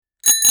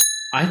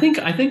I think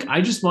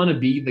I just want to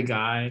be the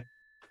guy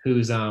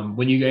who's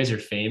when you guys are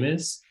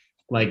famous,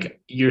 like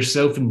you're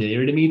so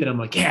familiar to me that I'm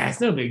like, yeah,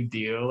 it's no big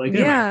deal. Like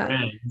they're my Yeah,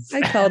 friends.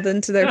 I called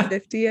into their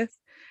 50th.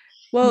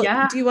 Well,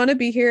 Yeah. do you want to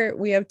be here?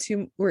 We have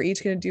two. We're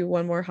each going to do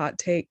one more hot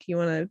take. You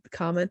want to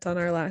comment on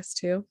our last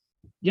two?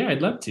 Yeah,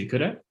 I'd love to.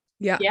 Could I?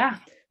 Yeah. Yeah.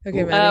 Okay,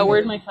 Cool. Maddie.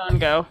 Where'd my phone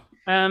go?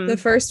 The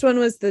first one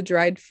was the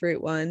dried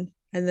fruit one.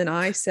 And then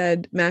I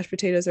said mashed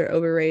potatoes are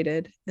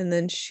overrated. And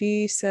then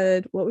she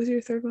said, what was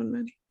your third one,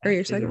 Maddie? Or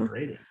your second one?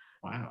 Overrated.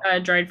 Wow.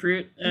 Dried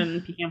fruit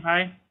and pecan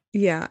pie.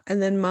 Yeah.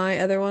 And then my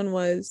other one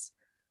was,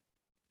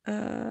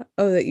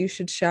 that you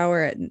should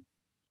shower at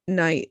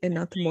night and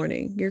not the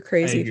morning. You're I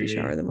crazy if you agree.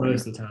 shower in the morning.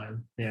 Most of the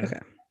time. Yeah. Okay.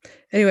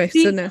 Anyway,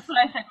 See, so now that's what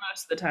I said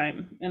most of the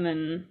time. And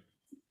then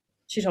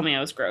she told me I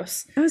was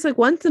gross. I was like,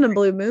 once in a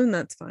blue moon,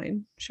 that's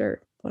fine.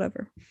 Sure,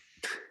 whatever.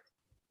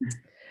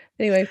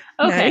 Anyway,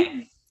 Okay.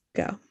 Maddie,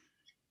 go.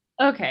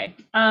 Okay.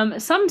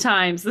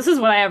 Sometimes, this is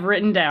what I have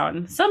written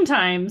down.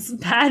 Sometimes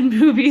bad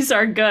movies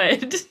are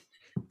good.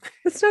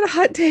 That's not a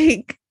hot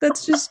take.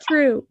 That's just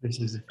true. This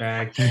is a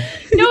fact. No,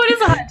 it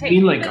is a hot You take.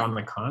 mean like on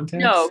the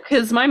context? No,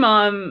 because my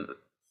mom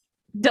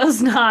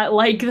does not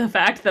like the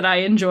fact that I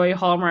enjoy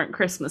Hallmark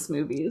Christmas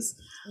movies.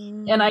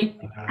 And I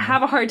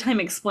have a hard time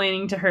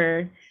explaining to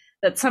her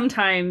that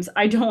sometimes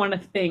I don't want to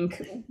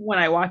think when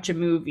I watch a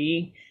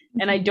movie,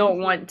 and I don't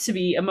want to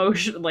be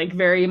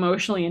very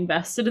emotionally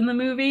invested in the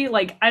movie.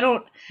 Like, I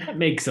don't. That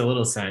makes a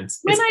little sense.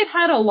 When I've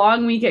had a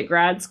long week at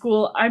grad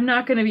school, I'm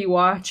not going to be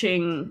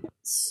watching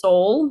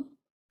Soul,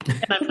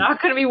 and I'm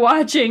not going to be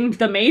watching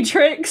The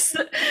Matrix.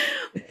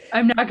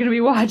 I'm not going to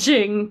be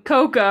watching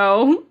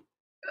Coco.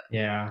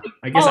 Yeah,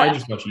 I guess I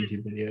just watch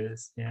YouTube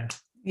videos. Yeah.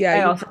 Yeah, I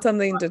you also- want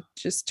something to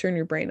just turn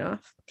your brain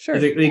off. Sure.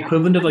 The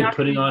equivalent of like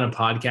putting on a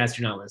podcast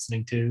you're not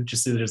listening to,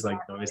 just so there's like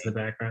noise in the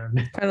background.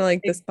 Kind of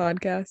like this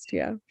podcast.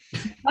 Yeah.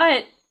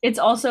 But it's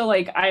also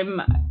like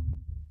I'm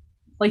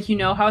like, you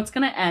know how it's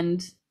going to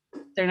end.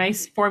 They're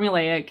nice,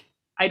 formulaic.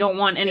 I don't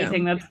want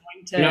anything that's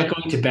going to. You're not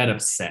going to bed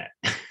upset.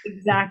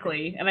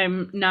 Exactly. And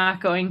I'm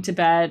not going to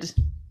bed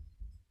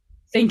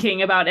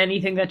thinking about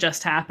anything that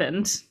just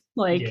happened.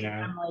 Like,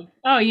 Yeah. I'm like,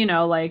 oh,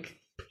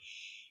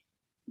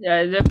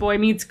 the boy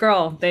meets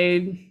girl.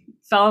 They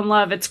fell in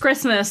love. It's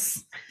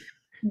Christmas.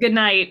 Good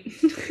night.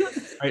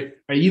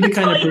 Are you the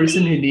kind of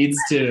person who needs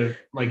to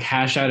like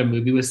hash out a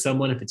movie with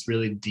someone if it's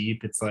really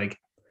deep? It's like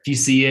if you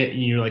see it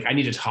and you're like, I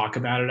need to talk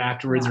about it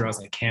afterwards, or else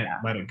I can't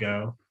let it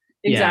go.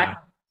 Exactly. Yeah.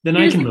 Then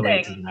Here's I can the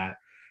relate thing. to that.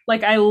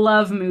 Like, I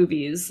love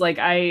movies. Like,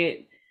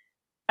 I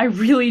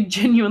really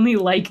genuinely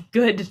like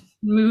good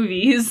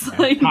movies. Yeah.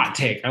 Like, Hot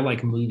take. I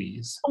like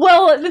movies.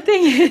 well, the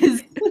thing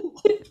is,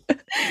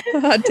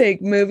 Hot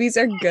take. Movies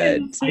are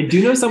good. I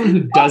do know someone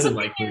who doesn't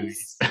like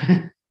movies.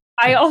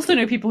 I also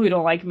know people who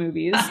don't like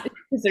movies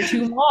because they're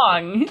too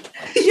long.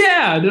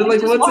 Yeah, they're like,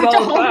 Just what's it watch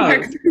all a Hallmark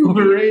about? movie,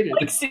 Overrated.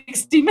 like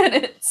 60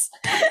 minutes.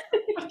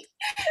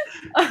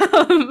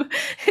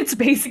 It's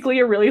basically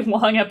a really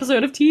long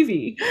episode of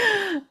TV.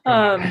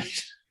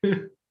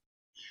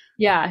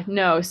 Yeah,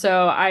 no.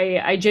 So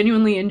I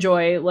genuinely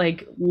enjoy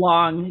like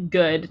long,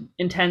 good,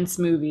 intense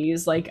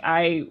movies. Like,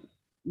 I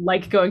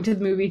like going to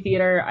the movie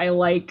theater. I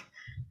like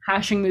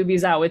hashing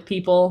movies out with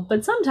people,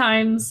 but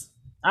sometimes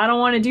I don't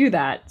want to do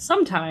that.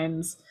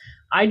 Sometimes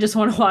I just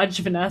want to watch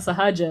Vanessa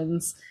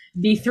Hudgens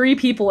be three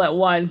people at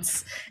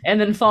once and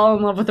then fall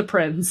in love with a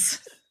prince.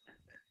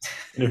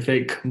 In a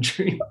fake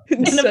country.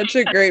 It's such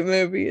a great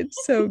movie. It's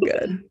so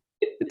good.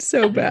 It's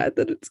so bad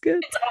that it's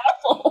good. It's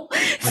awful.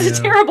 It's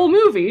a terrible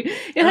movie.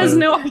 It has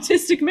no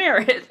artistic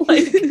merit.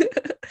 Like,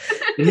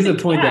 This is a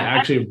point that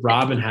actually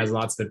Robin has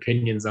lots of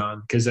opinions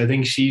on, because I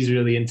think she's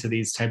really into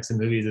these types of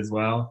movies as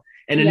well.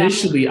 And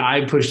initially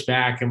I pushed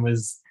back and I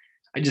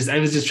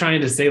was just trying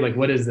to say, like,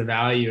 what is the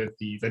value of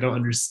these? I don't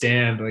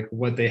understand like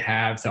what they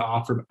have to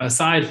offer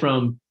aside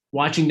from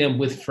watching them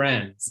with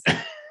friends.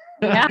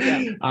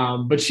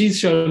 But she's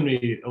shown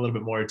me a little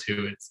bit more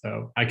to it,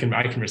 so I can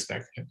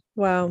respect it.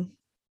 Wow.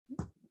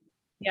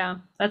 yeah,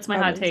 that's my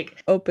hot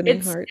take. Opening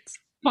It's hearts.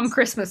 on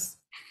Christmas,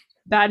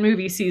 bad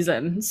movie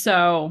season.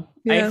 So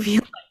Yeah. I feel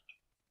like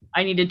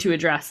I needed to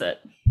address it.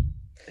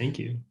 Thank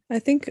you. I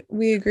think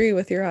we agree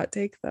with your hot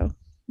take, though.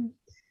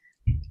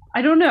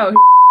 I don't know.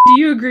 Do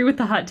you agree with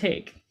the hot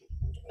take?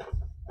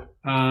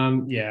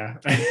 Yeah.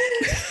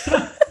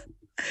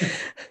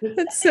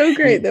 That's so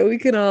great that we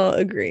can all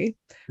agree.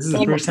 This is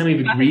the first time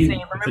we've agreed with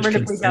Remember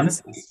to please have a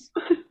consensus.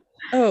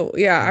 Oh,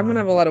 yeah. I'm going to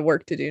have a lot of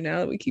work to do now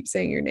that we keep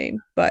saying your name,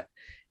 but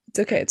it's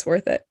okay. It's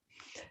worth it.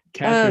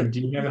 Catherine, do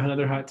you have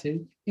another hot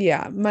take?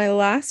 Yeah. My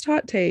last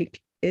hot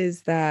take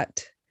is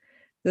that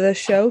the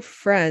show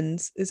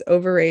Friends is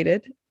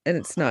overrated and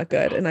it's not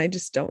good. And I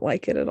just don't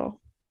like it at all.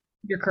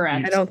 You're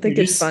correct. I don't think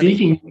You're it's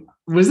funny.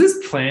 Was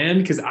this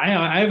planned? Because I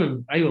have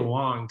a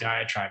long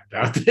diatribe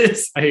about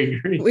this. I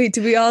agree. Wait,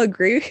 do we all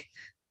agree?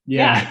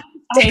 Yeah.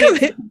 Damn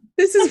it.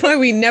 This is why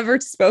we never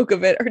spoke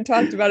of it or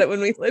talked about it when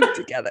we lived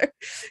together,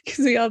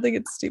 because we all think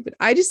it's stupid.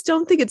 I just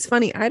don't think it's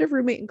funny. I had a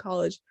roommate in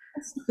college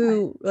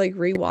who like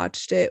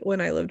rewatched it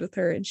when I lived with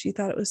her, and she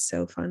thought it was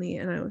so funny,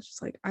 and I was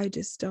just like, I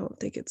just don't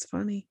think it's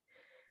funny.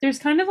 There's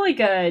kind of like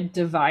a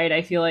divide,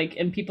 I feel like,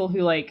 in people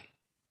who like,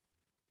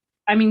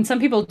 I mean, some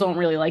people don't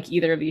really like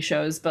either of these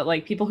shows, but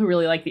like people who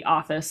really like The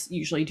Office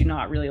usually do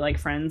not really like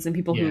Friends, and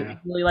people who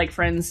really like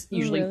Friends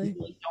usually really?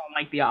 don't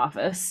like The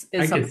Office.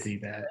 I could see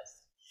that.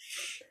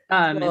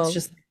 Well, It's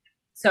just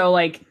so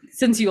like,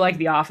 since you like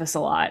The Office a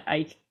lot,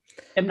 I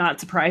am not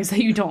surprised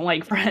that you don't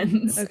like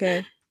Friends.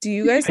 okay. Do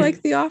you guys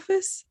like The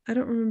Office? I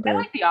don't remember. I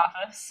like The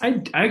Office.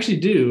 I actually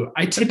do.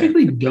 I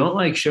typically don't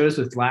like shows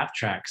with laugh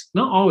tracks.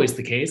 Not always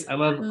the case. I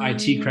love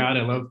IT Crowd.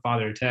 I love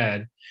Father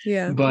Ted.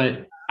 Yeah.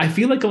 But I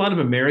feel like a lot of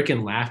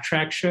American laugh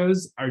track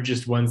shows are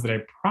just ones that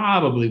I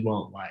probably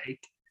won't like.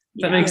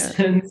 Does that makes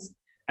sense?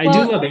 I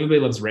do love Everybody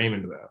Loves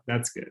Raymond though.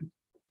 That's good.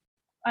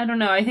 I don't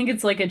know. I think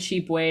it's like a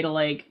cheap way to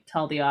like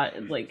tell the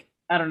like,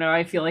 I don't know.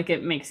 I feel like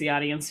it makes the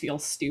audience feel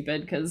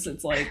stupid because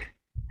it's like,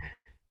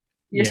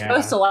 you're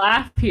supposed to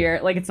laugh here.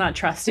 Like, it's not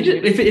trusting.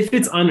 If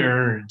it's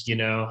unearned, you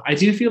know, I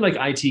do feel like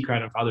IT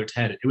Crowd and Father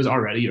Ted, it was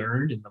already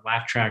earned and the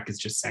laugh track is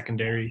just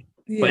secondary.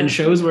 Yeah. But in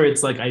shows where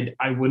it's like,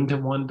 I wouldn't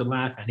have wanted to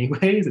laugh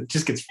anyways, it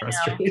just gets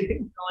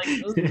frustrating.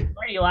 Like,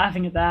 why are you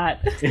laughing at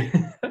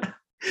that?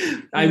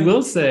 I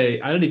will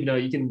say, I don't even know,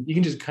 you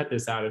can just cut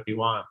this out if you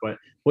want, but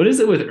what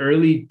is it with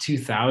early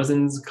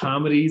 2000s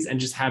comedies and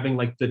just having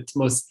like the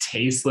most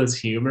tasteless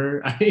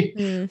humor?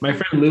 My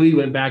friend Louie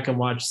went back and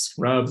watched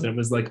Scrubs and it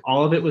was like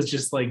all of it was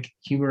just like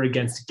humor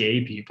against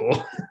gay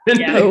people.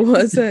 Oh,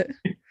 was it?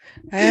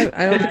 I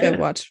don't think I've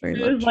watched very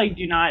much. It was like,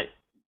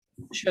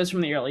 shows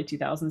from the early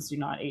 2000s do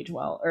not age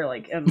well, or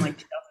like in like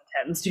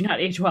 2010s do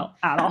not age well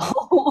at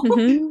all.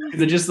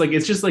 It's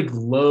just like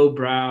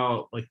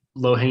lowbrow, like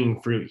low hanging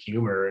fruit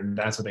humor, and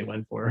that's what they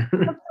went for.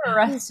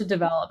 Arrested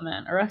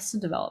Development.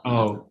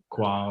 Oh,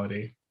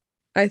 quality.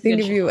 I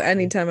think of you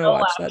anytime I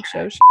watch that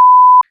show.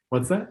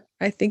 What's that?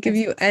 I think of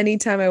you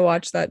anytime I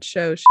watch that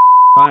show.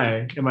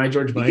 Why? Am I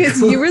George Michael?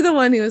 Because you were the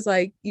one who was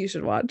like, you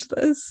should watch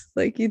this.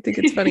 Like, you think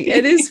it's funny.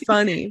 It is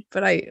funny,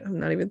 but I'm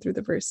not even through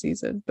the first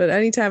season. But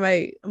anytime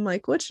I'm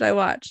like, what should I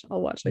watch?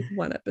 I'll watch like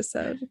one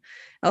episode.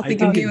 I'll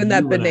think of you in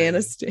that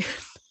banana stand.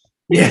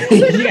 Yeah.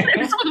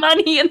 There's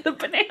money in the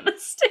banana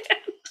stand.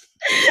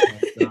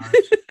 Oh,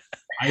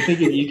 I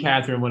think of you,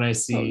 Catherine, when I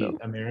see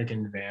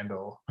American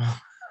Vandal.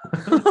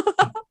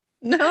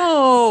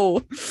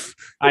 No.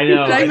 I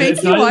know. Did I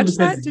make you watch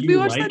that? Did we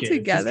watch that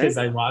together? Because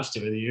I watched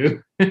it with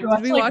you. Did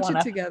we watch it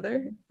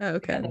together? Oh,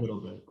 okay. A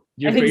little bit.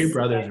 Your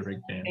brothers are big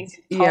fans.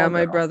 Yeah,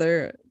 my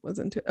brother was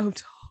into Tall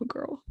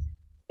Girl.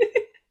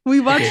 We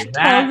watched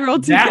Tall Girl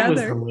together. That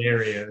was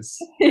hilarious.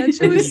 That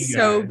show is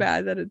so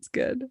bad that it's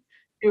good.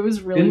 It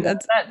was really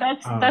that's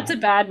a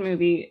bad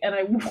movie, and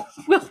I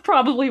will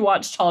probably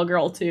watch Tall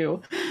Girl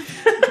too.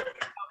 How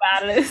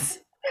bad it is.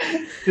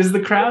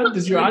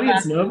 Does your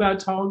audience know about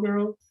Tall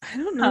Girl? I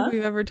don't know if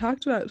we've ever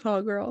talked about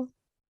Tall Girl.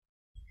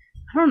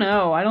 I don't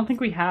know. I don't think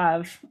we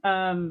have.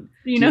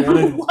 You know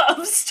who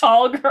loves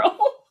Tall Girl?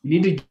 You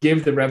need to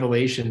give the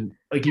revelation.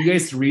 Like, you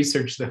guys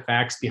research the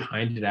facts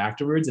behind it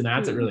afterwards, and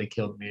that's what really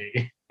killed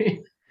me.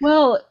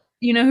 Well,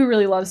 you know who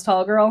really loves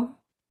Tall Girl?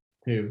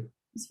 Who?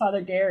 His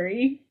father,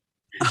 Gary.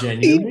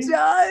 Genuinely? He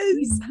does.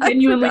 He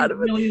genuinely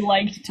really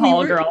liked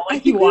Tall Girl.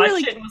 Like, he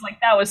watched it and was like,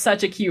 that was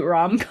such a cute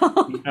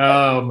rom-com.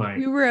 Oh my.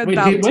 We were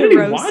about to when did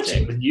roast he watch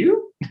it with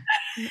you?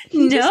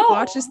 He just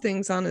watches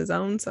things on his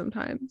own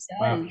sometimes.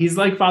 Wow. He's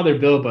like Father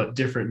Bill, but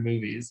different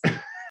movies.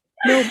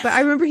 No, but I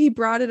remember he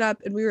brought it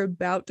up and we were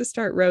about to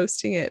start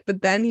roasting it,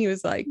 but then he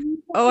was like,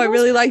 oh, I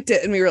really liked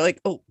it. And we were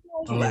like,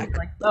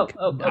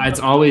 it's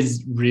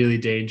always really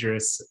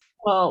dangerous.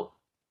 Well,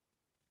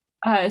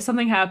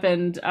 something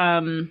happened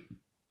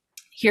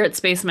here at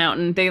Space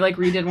Mountain. They like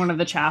redid one of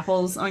the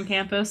chapels on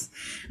campus.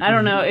 I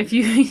don't know if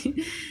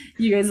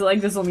you guys,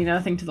 like, this will mean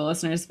nothing to the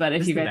listeners, but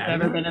if you guys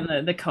have ever been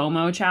in the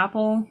Como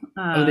Chapel.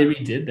 They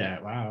redid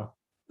that. Wow.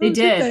 They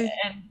did.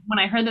 And when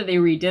I heard that they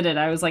redid it,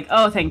 I was like,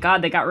 oh, thank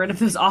God they got rid of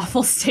those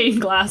awful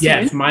stained glass.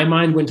 Yes, my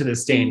mind went to the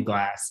stained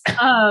glass.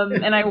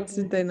 And I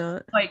did they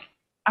not? Like,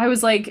 I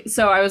was like,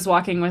 so I was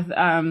walking with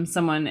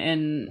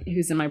someone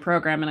who's in my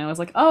program, and I was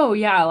like, oh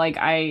yeah, like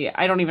I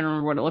don't even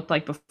remember what it looked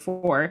like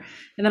before.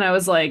 And then I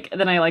was like,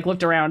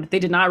 looked around. They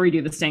did not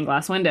redo the stained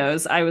glass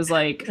windows. I was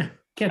like,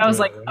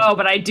 oh,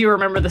 but I do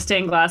remember the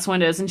stained glass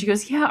windows. And she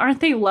goes, yeah, aren't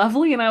they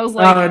lovely? And I was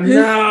like, oh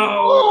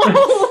no.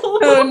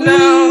 Oh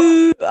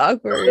no.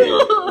 Awkward.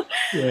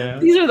 Yeah.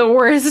 These are the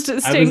worst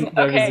stained.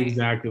 That was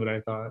exactly what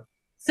I thought.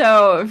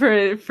 So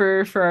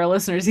for our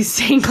listeners, these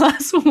stained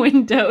glass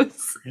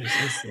windows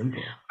so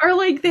simple. Are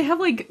like, they have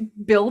like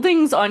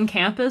buildings on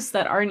campus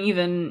that aren't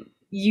even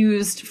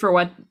used for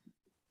what,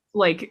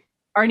 like,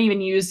 aren't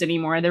even used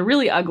anymore. They're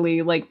really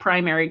ugly, like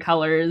primary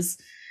colors.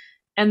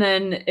 And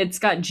then it's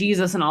got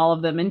Jesus in all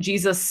of them, and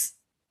Jesus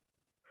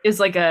is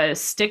like a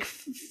stick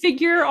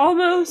figure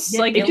almost.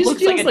 Yeah, like it just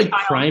looks feels like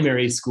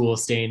primary school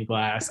stained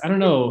glass. I don't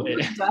know.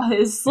 It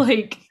does.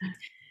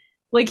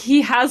 Like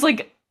he has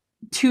like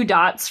 2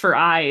 dots for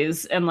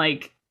eyes and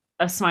like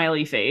a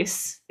smiley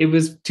face. It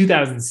was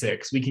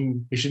 2006. We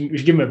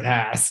should give him a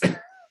pass.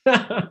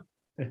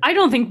 I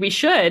don't think we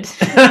should.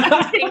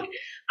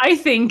 I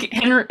think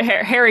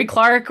Harry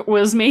Clark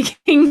was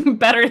making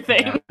better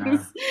things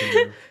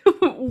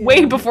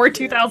way before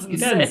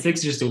 2006. 2006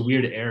 is just a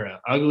weird era.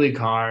 Ugly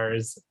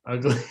cars,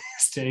 ugly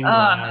stained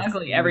glass,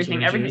 ugly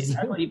everything,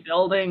 ugly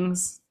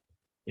buildings.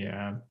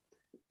 Yeah.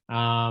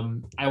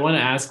 I want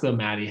to ask though,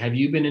 Maddie, have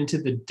you been into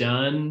the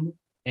Dunn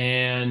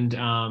and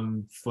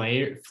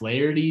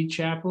Flaherty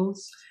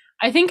chapels?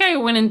 I think I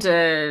went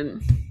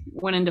into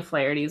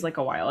Flaherty's like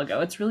a while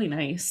ago. It's really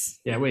nice.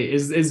 Yeah, wait,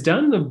 is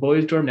Dunn the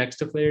boys' dorm next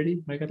to Flaherty?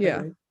 Am I got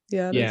that right?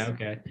 Yeah,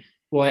 okay.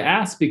 Well, I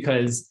asked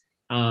because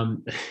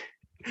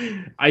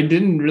I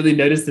didn't really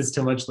notice this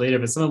till much later,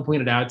 but someone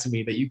pointed out to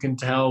me that you can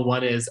tell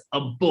one is a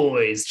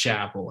boys'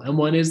 chapel and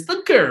one is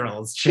the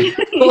girls'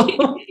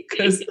 chapel.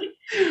 Because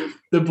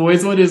the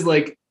boys' one is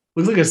like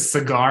looks like a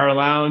cigar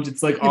lounge.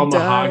 It's like all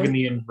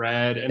mahogany and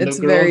red, and it's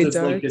the girls is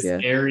dark, like this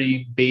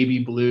airy baby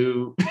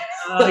blue.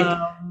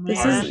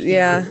 This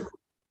is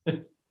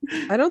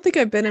I don't think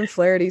I've been in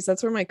Flaherty's.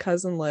 That's where my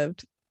cousin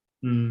lived.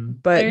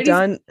 But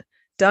Dunn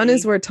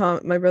is where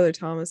my brother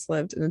Thomas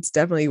lived, and it's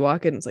definitely you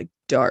walk in, it's like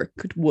dark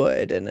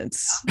wood, and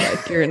it's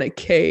like you're in a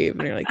cave,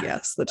 and you're like,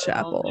 yes, the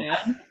chapel.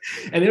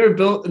 And they were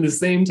built in the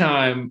same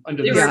time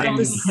under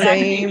the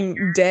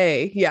same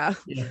day. Yeah.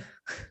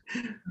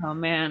 Oh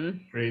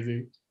man.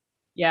 Crazy.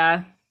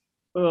 Yeah.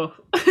 Oh.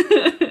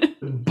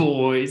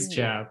 Boys'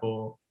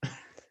 chapel.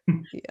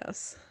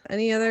 Yes.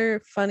 Any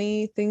other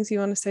funny things you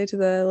want to say to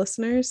the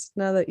listeners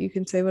now that you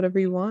can say whatever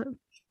you want?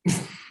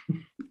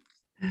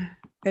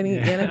 Any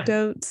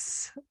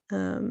anecdotes?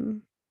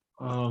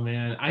 Oh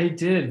man, I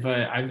did,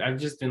 but I've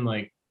just been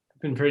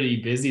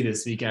pretty busy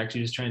this week,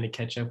 actually, just trying to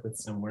catch up with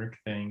some work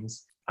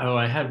things. Oh,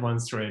 I had one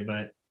story,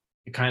 but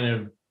it kind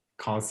of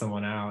calls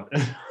someone out.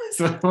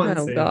 So I won't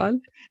say God.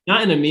 That.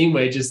 Not in a mean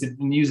way, just it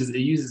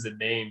uses a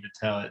name to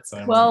tell it.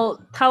 So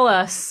tell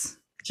us.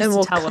 And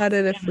we'll cut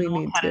it if we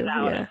need to.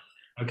 Yeah.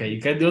 Okay,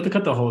 you'll have to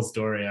cut the whole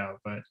story out,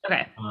 but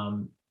okay.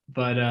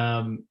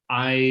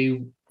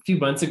 A few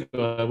months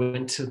ago, I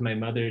went with my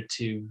mother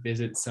to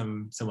visit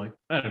some like,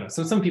 I don't know,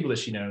 some people that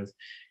she knows,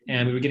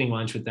 and we were getting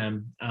lunch with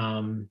them.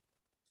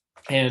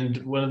 And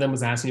one of them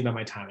was asking me about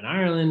my time in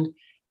Ireland.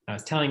 I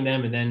was telling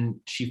them, and then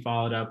she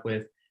followed up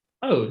with,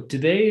 "Oh, do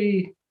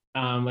they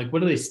what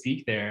do they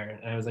speak there?"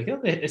 And I was like,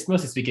 "Oh, it's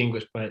mostly speak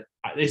English, but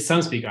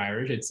some speak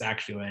Irish. It's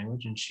actually a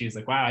language." And she's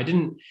like, "Wow, I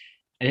didn't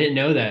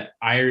know that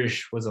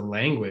Irish was a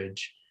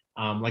language."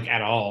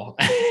 At all.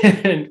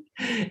 and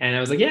I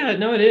was like, yeah,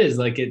 no, it is.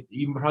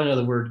 You probably know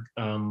the word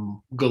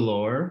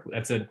galore.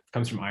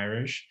 Comes from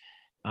Irish.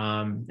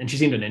 And she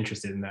seemed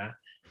uninterested in that.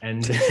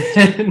 And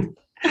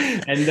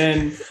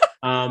then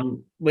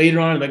later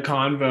on in the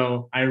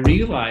convo, I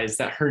realized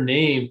that her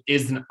name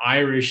is an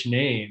Irish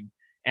name.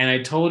 And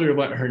I told her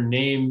what her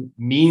name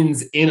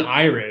means in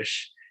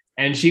Irish.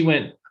 And she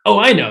went, "Oh,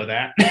 I know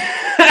that."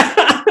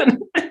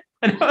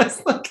 And I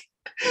was like,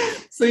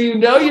 so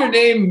your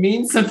name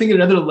means something in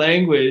another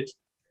language,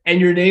 and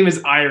your name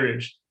is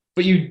Irish,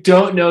 but you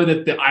don't know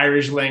that the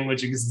Irish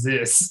language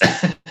exists.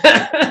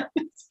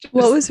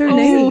 What was her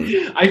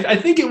name? I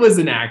think it was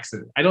an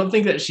accident. I don't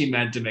think that she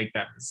meant to make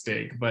that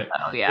mistake, but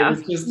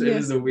it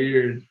was a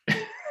weird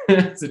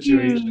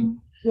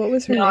situation. What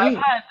was her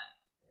name?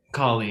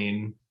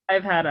 Colleen.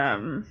 I've had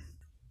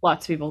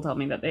lots of people tell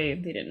me that they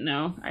didn't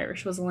know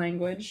Irish was a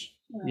language.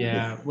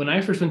 Yeah, when I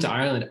first went to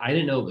Ireland, I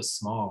didn't know it was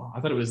small. I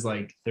thought it was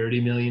like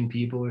 30 million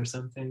people or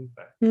something.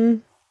 But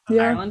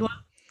Ireland one?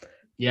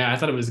 Yeah, I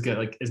thought it was good,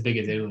 like as big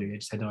as Italy. I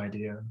just had no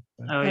idea.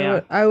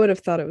 But, I would have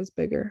thought it was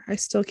bigger. I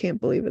still can't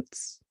believe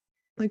it's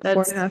like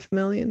 4.5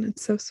 million.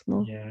 It's so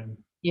small.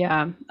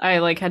 Yeah.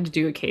 I had to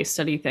do a case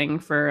study thing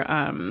for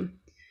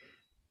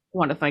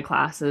one of my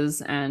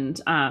classes,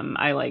 and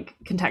I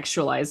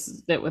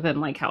contextualized it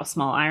within how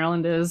small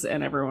Ireland is,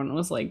 and everyone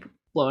was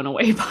blown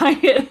away by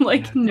it.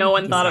 No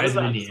one thought it was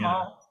that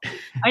small.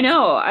 I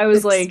know. I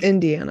was it's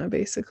Indiana,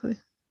 basically.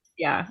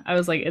 Yeah, I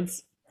was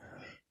it's,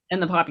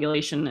 and the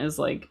population is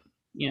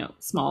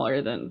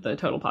smaller than the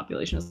total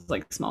population is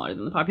smaller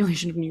than the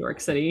population of New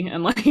York City,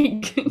 and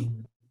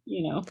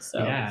so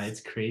yeah, it's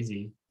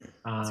crazy.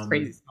 It's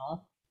crazy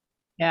small.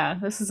 Yeah,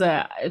 this is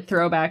a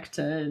throwback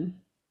to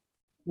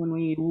when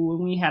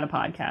we had a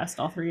podcast,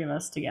 all three of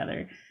us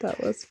together.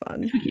 That was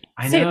fun.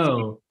 I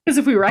know, because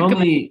if we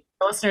recommend,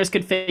 listeners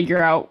could figure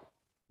out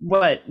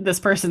what this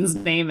person's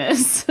name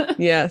is.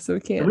 Yeah, so we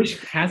can't. I wish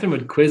Catherine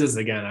would quiz us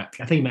again.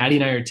 I think Maddie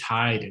and I are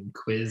tied in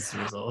quiz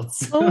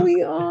results. Oh,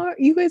 we are.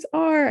 You guys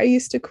are. I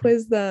used to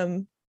quiz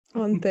them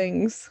on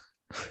things.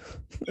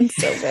 It's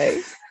so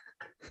big.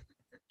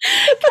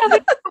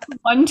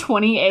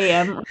 1:20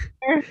 a.m.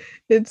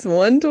 It's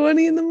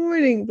 1:20 in the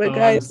morning, but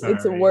guys,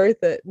 it's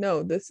worth it.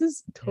 No, this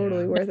is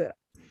totally worth it.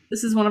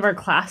 This is one of our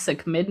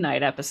classic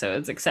midnight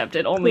episodes, except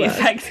it only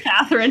affects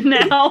Catherine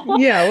now.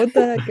 Yeah, what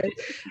the heck, guys?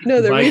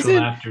 No, the reason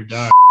after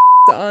dark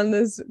on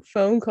this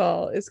phone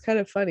call is kind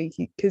of funny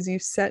because you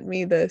sent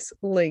me this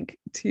link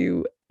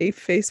to a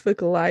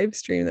Facebook live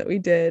stream that we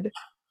did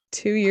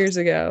 2 years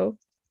ago,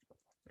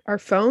 our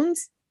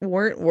phones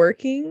weren't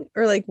working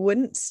or like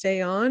wouldn't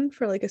stay on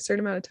for like a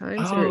certain amount of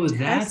time. So we were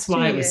that's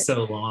why it was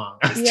testing so long.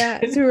 Yeah.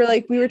 So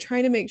we were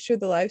trying to make sure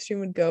the live stream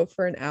would go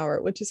for an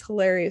hour, which is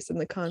hilarious in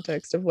the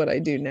context of what I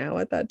do now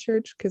at that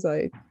church because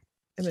I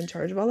am in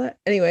charge of all that.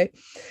 Anyway,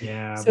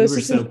 Yeah, so we it's were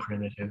just so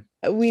primitive.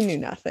 we knew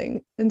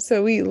nothing. And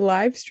so we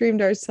live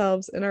streamed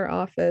ourselves in our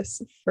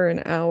office for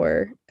an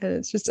hour. And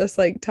it's just us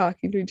like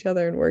talking to each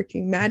other and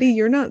working. Maddie,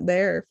 you're not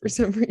there for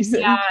some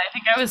reason. Yeah, I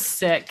think I was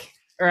sick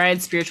or I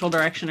had spiritual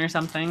direction or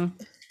something.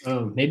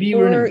 Oh, maybe you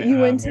were in you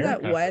went to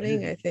America, that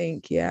wedding, I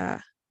think.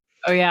 Yeah.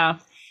 Oh, yeah.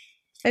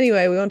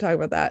 Anyway, we won't talk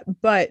about that,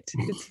 but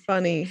it's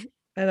funny.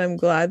 And I'm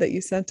glad that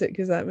you sent it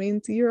because that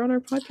means you're on our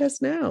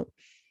podcast now.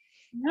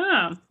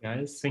 Yeah.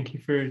 Guys, thank you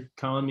for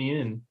calling me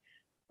in.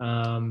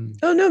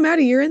 Oh no,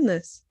 Maddie, you're in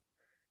this.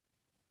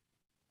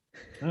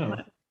 Oh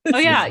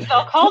yeah,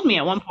 y'all called me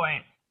at one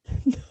point.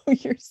 No,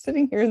 you're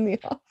sitting here in the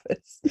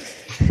office.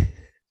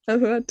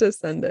 I'm about to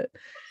send it.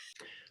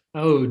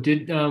 Oh,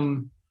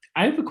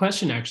 I have a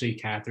question actually,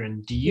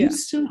 Catherine. Do you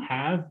still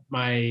have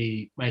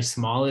my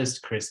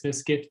smallest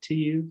Christmas gift to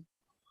you?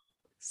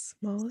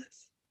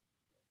 Smallest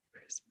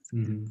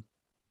Christmas gift?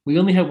 We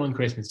only had one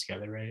Christmas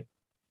together, right?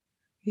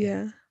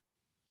 Yeah.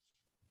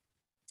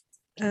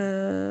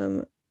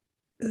 The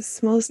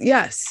smallest,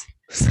 yes.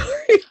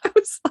 Sorry, I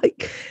was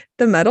like,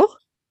 the medal?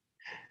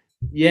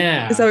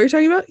 Yeah. Is that what you're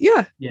talking about?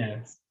 Yeah.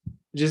 Yes.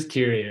 Just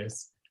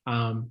curious.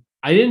 I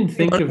didn't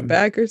think of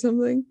back or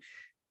something.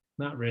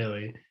 Not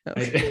really.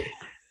 Okay.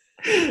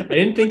 I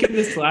didn't think of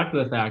this till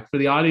after the fact. For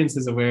the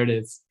audience's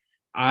awareness,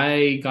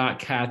 I got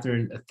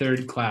Catherine a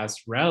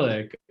third-class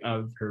relic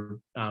of her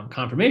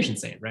confirmation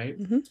saint, right?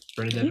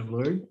 Bernadette of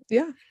Lourdes.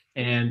 Yeah.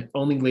 And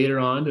only later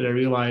on did I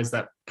realize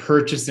that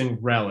purchasing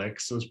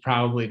relics was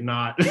probably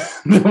not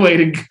the way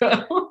to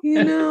go.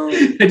 You know,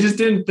 I just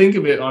didn't think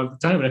of it all the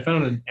time, and I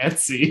found it on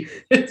Etsy.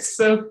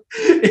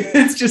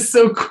 It's just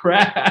so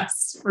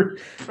crass for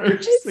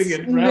purchasing a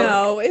relic.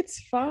 No, it's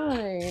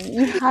fine.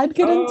 You had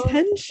good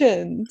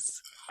intentions.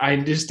 I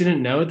just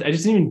didn't know. I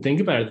just didn't even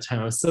think about it at the time.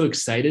 I was so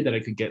excited that I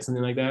could get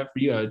something like that for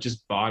you. I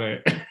just bought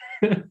it.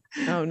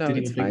 Oh no, didn't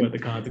it's even think fine. about the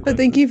consequences. But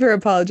thank you for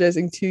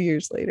apologizing 2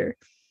 years later.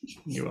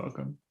 You're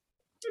welcome.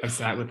 I've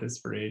sat with this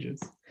for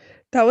ages.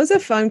 That was a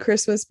fun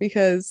Christmas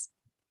because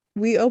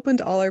we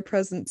opened all our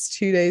presents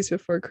 2 days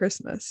before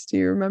Christmas. Do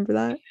you remember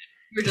that?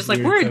 We're just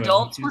like, we're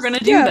adults. We're going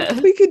to do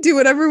this. We could do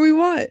whatever we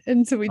want.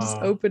 And so we just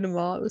opened them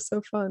all. It was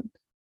so fun.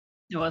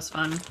 It was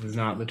fun. It was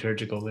not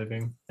liturgical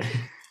living.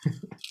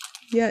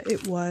 Yeah,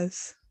 it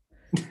was.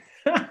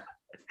 It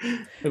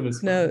was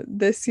fun. No,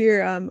 this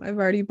year, I've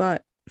already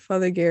bought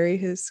Father Gary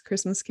his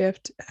Christmas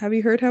gift. Have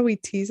you heard how we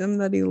tease him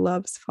that he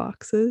loves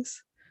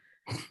foxes?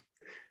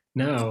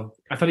 No,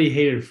 I thought he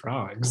hated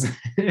frogs.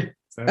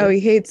 He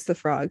hates the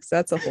frogs.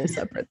 That's a whole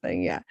separate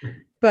thing. Yeah.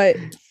 But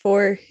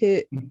before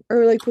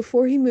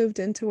he moved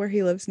into where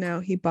he lives now,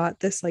 he bought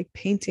this like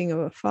painting of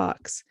a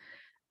fox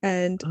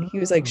and he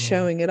was like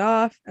showing it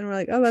off. And we're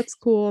like, oh, that's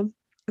cool.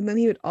 And then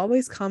he would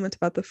always comment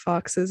about the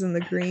foxes and the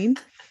green.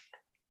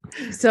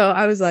 So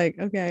I was like,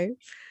 okay,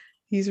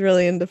 he's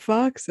really into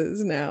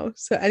foxes now.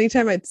 So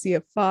anytime I'd see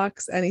a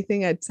fox,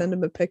 anything, I'd send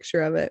him a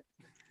picture of it.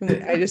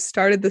 I just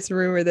started this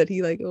rumor that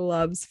he like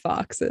loves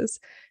foxes.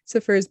 So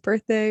for his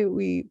birthday,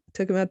 we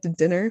took him out to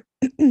dinner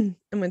and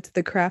went to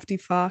the Crafty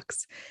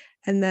Fox.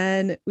 And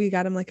then we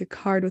got him like a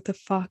card with a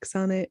fox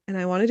on it. And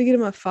I wanted to get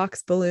him a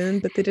fox balloon,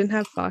 but they didn't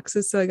have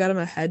foxes. So I got him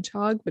a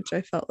hedgehog, which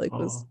I felt like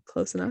was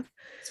close enough.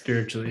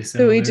 Spiritually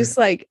similar. So we just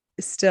like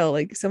still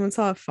like someone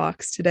saw a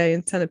fox today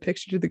and sent a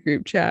picture to the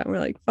group chat. And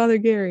we're like, Father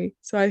Gary.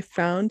 So I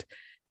found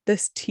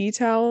this tea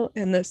towel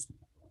and this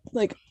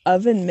like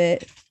oven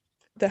mitt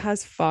that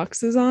has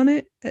foxes on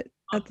it at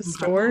the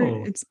store.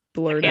 It's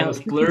blurred out.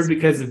 It's blurred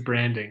because of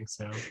branding.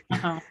 So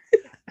and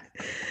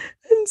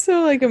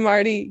so like I'm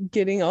already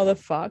getting all the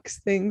fox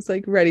things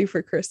like ready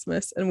for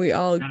Christmas, and we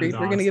all agreed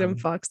we're gonna get him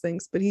fox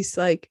things. But he's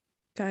like,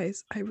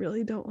 guys, I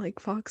really don't like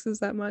foxes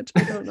that much.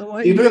 I don't know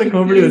why. You're gonna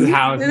come over to his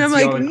house, and I'm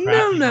like,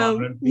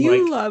 no,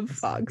 you love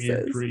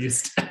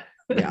foxes.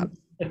 Yeah.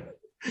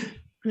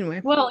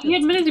 Anyway, well, he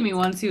admitted to me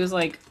once. He was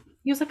like,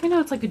 I know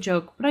it's like a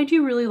joke, but I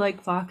do really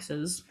like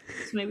foxes.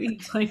 So maybe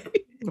he's like,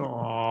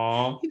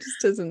 aww, he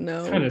just doesn't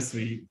know. Kind of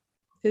sweet.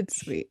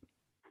 It's sweet.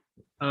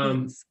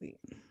 It's sweet.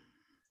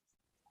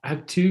 I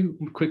have two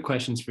quick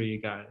questions for you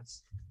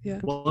guys. Yeah.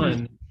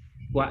 One,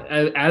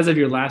 as of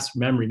your last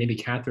memory, maybe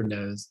Catherine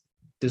knows,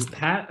 does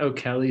Pat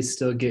O'Kelly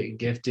still get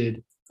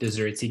gifted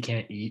desserts he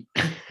can't eat?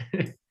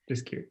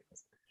 Just curious.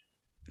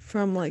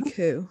 From like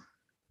who?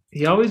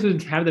 He always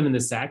would have them in the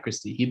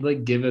sacristy. He'd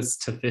like give us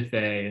tefiffe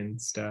and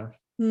stuff.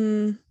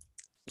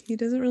 He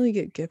doesn't really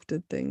get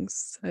gifted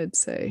things, I'd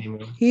say.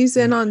 Anymore. He's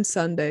in on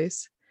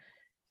Sundays.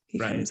 He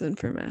comes in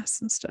for mass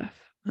and stuff.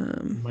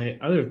 My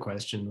other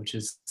question, which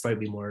is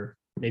slightly more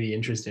maybe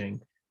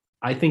interesting,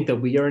 I think that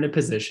we are in a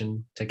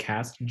position to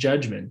cast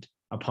judgment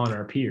upon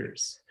our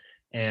peers.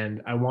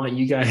 And I want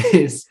you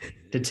guys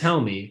to tell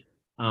me,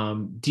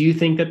 Do you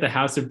think that the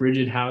House of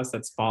Bridget house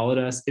that's followed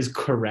us is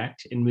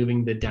correct in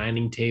moving the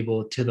dining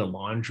table to the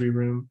laundry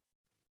room?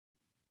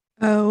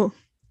 Oh,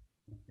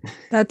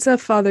 that's a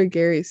Father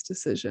Gary's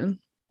decision.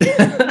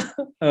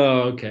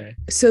 Oh, okay.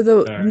 So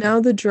All right. now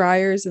the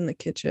dryer's in the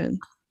kitchen.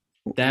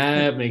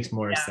 That makes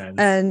more sense.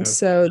 And Okay.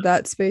 so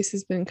that space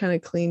has been kind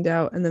of cleaned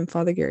out. And then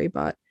Father Gary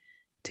bought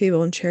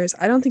table and chairs.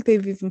 I don't think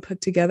they've even put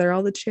together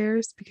all the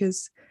chairs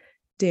because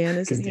Dan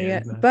isn't here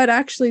yet. But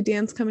actually,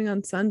 Dan's coming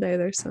on Sunday.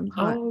 There's some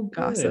hot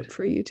gossip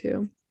for you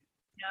too.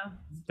 Yeah.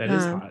 That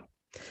is hot.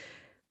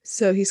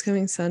 So he's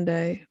coming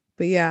Sunday.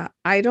 But yeah,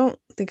 I don't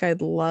think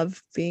I'd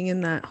love being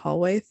in that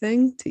hallway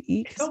thing to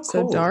eat. It's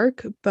so cold.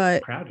 dark,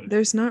 but Crowded.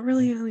 there's not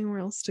really anywhere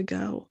else to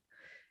go.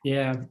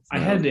 Yeah, I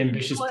had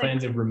ambitious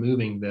plans of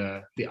removing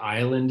the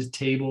island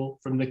table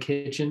from the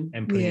kitchen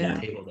and putting a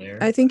table there.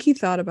 I think he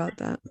thought about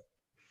that.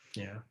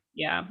 Yeah.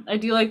 Yeah, I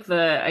do like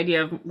the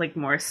idea of like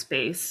more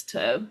space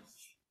to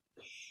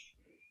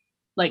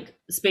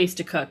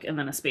cook and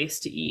then a space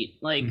to eat.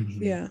 Like,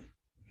 yeah,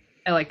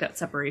 I like that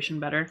separation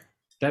better.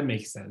 That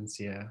makes sense.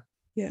 Yeah.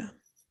 Yeah.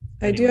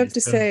 I do have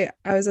to say,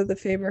 I was at the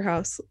Faber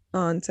house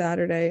on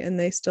Saturday and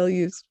they still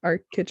use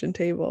our kitchen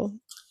table.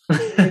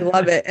 I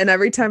love it. And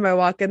every time I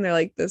walk in, they're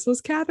like, this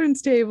was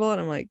Catherine's table. And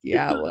I'm like,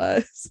 yeah, it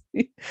was.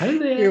 How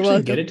did they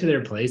actually get it to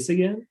their place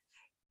again?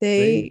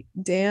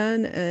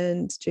 Dan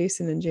and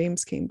Jason and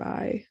James came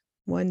by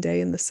one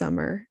day in the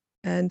summer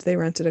and they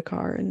rented a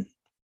car and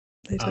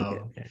they took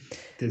it. Okay.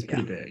 It's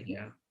pretty big,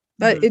 yeah.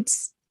 But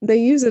they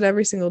use it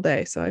every single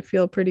day. So I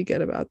feel pretty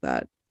good about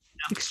that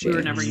exchange.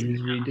 We were never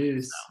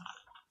reduce. So.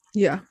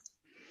 Yeah.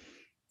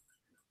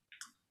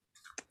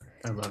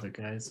 I love it,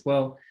 guys.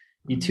 Well,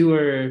 you two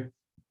are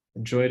a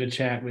joy to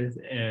chat with,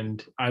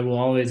 and I will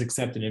always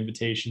accept an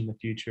invitation in the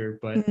future,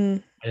 but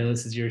I know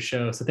this is your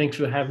show, so thanks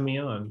for having me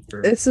on.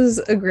 This is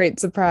a great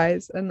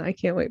surprise, and I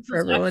can't wait for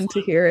everyone to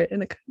hear it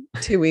in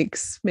 2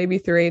 weeks, maybe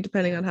 3,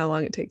 depending on how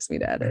long it takes me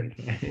to edit.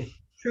 Okay.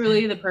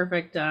 Truly the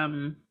perfect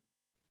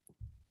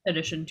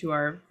addition to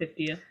our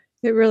 50th.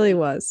 It really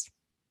was.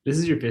 This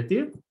is your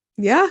 50th?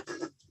 Yeah.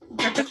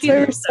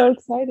 We're so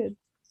excited.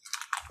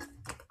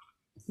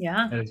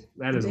 Yeah.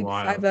 That is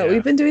wild. But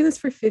we've been doing this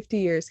for 50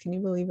 years. Can you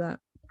believe that?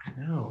 I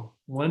know.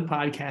 One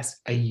podcast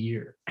a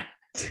year.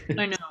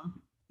 I know.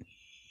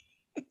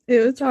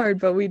 It was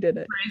hard, but we did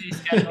it. Crazy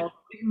schedule.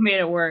 We made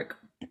it work.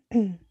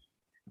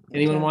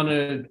 Anyone want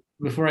to,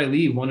 before I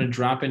leave, want to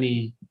drop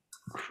any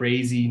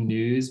crazy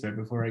news right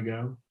before I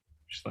go?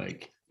 Just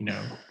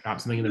drop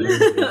something in the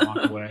room and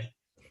walk away.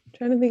 I'm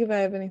trying to think if I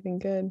have anything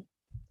good.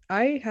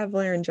 I have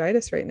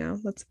laryngitis right now.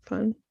 That's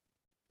fun.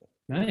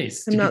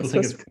 Nice. Do people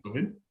think it's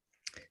COVID?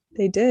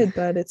 They did,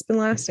 but it's been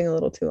lasting a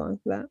little too long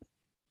for that.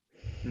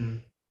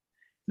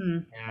 Yeah,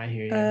 I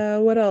hear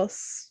you. What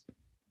else?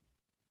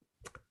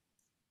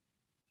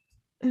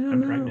 I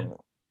don't know.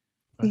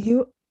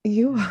 Pregnant.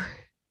 You are.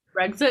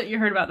 Brexit, you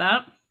heard about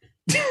that?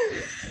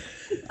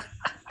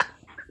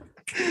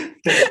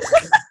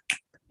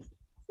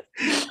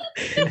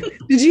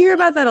 Did you hear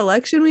about that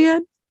election we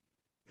had?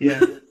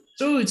 Yeah.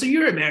 So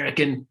you're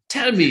American.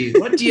 Tell me,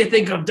 what do you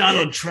think of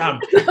Donald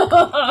Trump?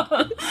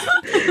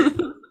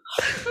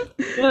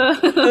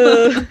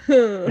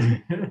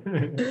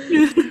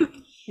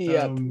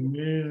 Yep. Oh,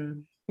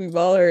 man. We've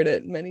all heard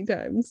it many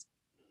times.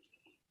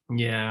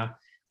 Yeah.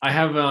 I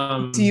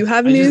have Do you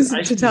have news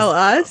to tell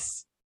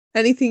us?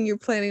 Anything you're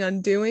planning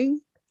on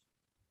doing?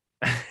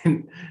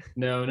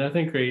 No,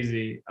 nothing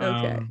crazy.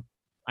 Okay.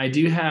 I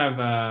do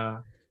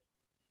have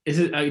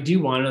do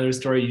you want another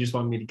story? You just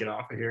want me to get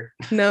off of here?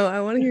 No,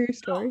 I want to hear your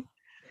story.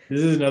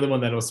 This is another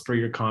one that'll spur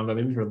your convo,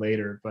 maybe for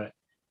later, but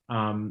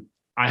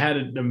I had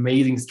an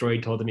amazing story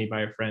told to me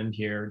by a friend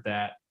here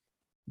that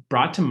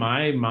brought to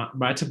my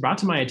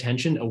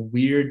attention a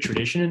weird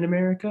tradition in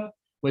America,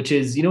 which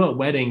is, at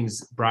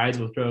weddings, brides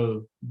will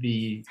throw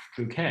the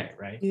bouquet,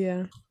 right?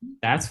 Yeah.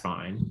 That's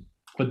fine.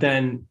 But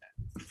then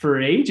for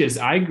ages,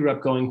 I grew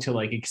up going to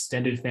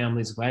extended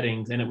families'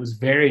 weddings, and it was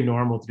very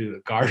normal to do a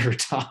garter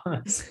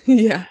toss.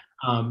 Yeah.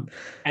 And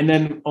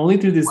then only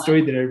through this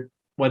story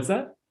what's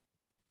that?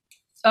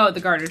 Oh,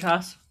 the garter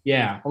toss.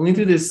 Yeah. Only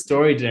through this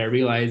story did I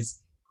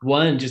realize,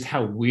 one, just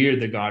how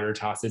weird the garter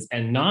toss is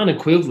and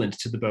non-equivalent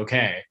to the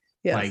bouquet.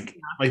 Yes.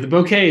 Like the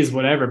bouquet is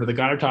whatever, but the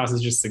garter toss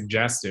is just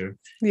suggestive.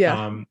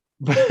 Yeah.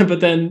 But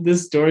then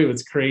this story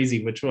was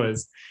crazy, which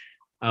was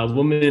a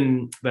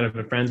woman that I've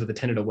been friends with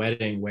attended a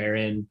wedding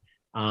wherein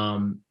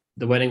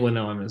the wedding went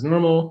on as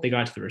normal. They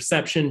got to the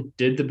reception,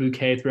 did the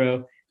bouquet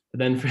throw, but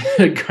then for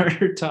the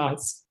garter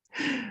toss,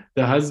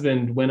 the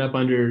husband went up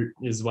under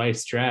his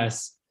wife's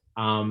dress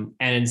and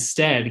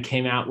instead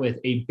came out with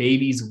a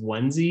baby's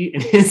onesie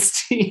in his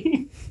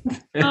teeth.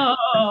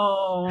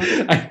 Oh.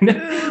 I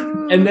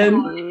know. And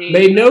then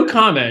made no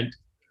comment,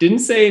 didn't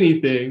say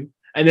anything,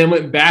 and then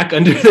went back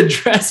under the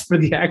dress for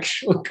the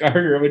actual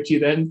garter, which he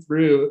then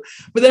threw.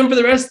 But then for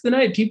the rest of the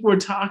night, people were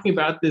talking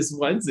about this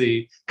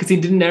onesie because he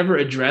never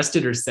addressed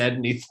it or said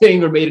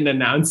anything or made an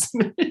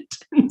announcement.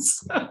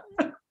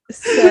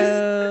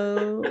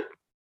 So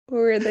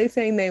were they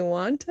saying they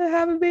want to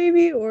have a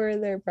baby or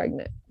they're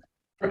pregnant?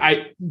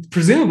 I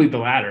presumably the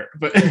latter,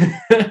 but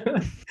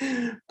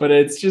but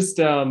it's just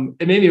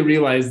it made me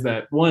realize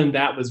that one,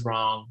 that was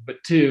wrong, but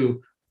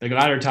two, the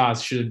glider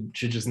toss should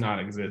just not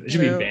exist. It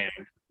should be banned.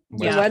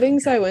 The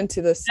weddings I went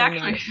to this summer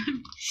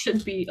actually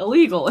should be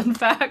illegal, in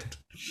fact.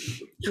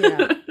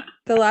 Yeah.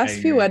 The last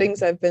few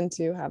weddings I've been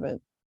to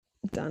haven't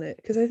done it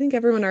because I think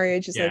everyone our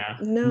age is like,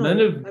 no,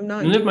 I'm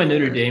not. None of my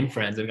Notre Dame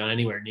friends have gone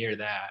anywhere near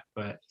that,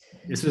 but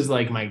this was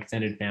like my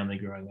extended family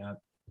growing up.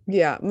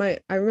 Yeah,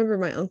 I remember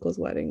my uncle's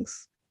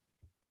weddings.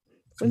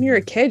 When you're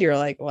a kid, you're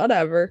like,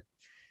 whatever.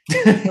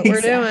 What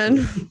we're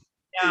doing.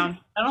 Yeah,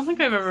 I don't think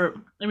I've ever.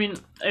 I mean,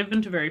 I've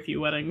been to very few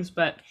weddings,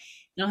 but I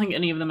don't think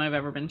any of them I've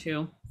ever been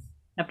to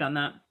have done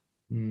that.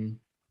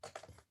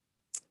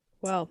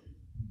 Well,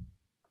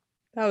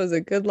 that was a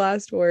good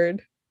last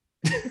word.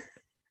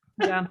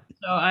 Yeah,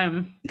 so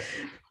I'm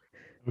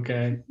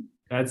okay.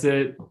 That's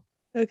it.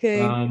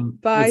 Okay.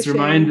 Bye. Let's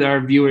remind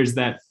our viewers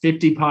that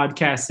 50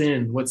 podcasts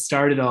in, what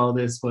started all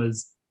this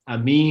was a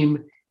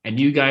meme and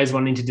you guys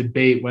wanting to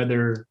debate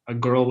whether a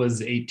girl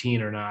was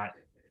 18 or not.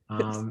 I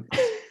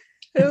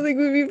don't think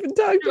we've even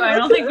talked about that. I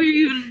don't think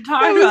we've even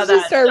talked about that. That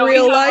was just our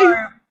real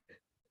life.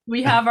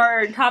 We have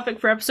our topic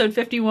for episode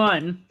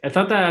 51. I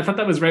thought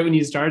that was right when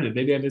you started.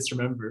 Maybe I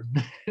misremembered.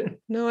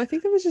 No, I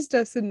think it was just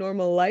us in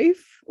normal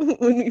life when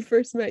we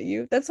first met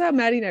you. That's how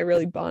Maddie and I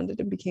really bonded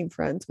and became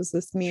friends, was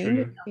this meme.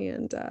 True.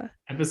 And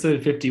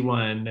episode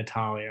 51,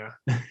 Natalia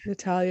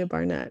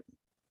Barnett,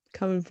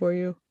 coming for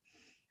you.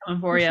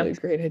 Coming for you.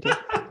 Great idea.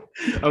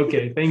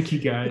 Okay, thank you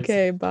guys.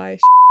 Okay, bye.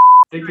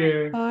 Take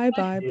care. Bye.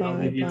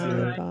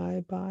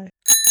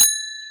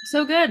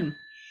 So good.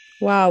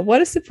 Wow,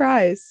 what a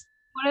surprise.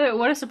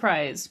 What a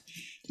surprise.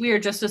 We are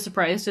just as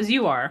surprised as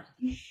you are.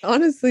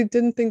 Honestly,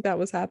 didn't think that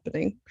was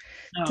happening.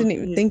 No. Didn't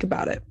even think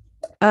about it.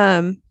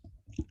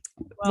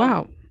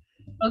 Wow.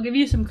 I'll give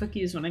you some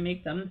cookies when I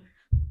make them.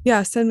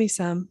 Yeah, send me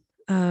some.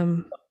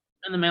 In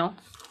the mail?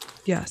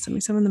 Yeah, send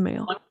me some in the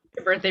mail.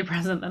 A birthday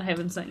present that I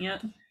haven't sent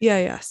yet.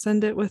 Yeah,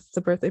 send it with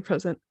the birthday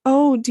present.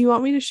 Oh, do you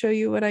want me to show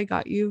you what I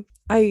got you?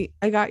 I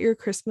got your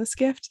Christmas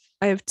gift.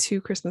 I have 2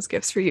 Christmas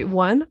gifts for you.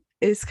 One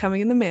is coming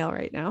in the mail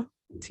right now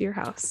to your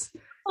house.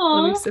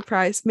 Let me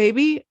surprise.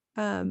 Maybe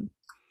don't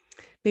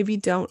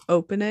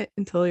open it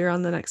until you're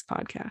on the next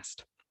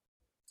podcast.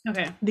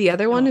 Okay. The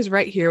other one is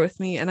right here with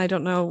me, and I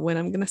don't know when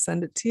I'm gonna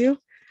send it to you.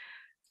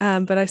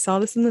 But I saw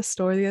this in the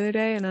store the other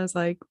day, and I was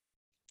like,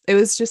 it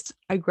was just,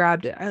 I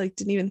grabbed it. I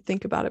didn't even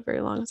think about it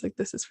very long. I was like,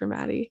 this is for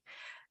Maddie.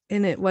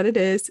 And what it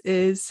is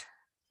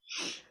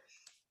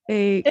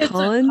a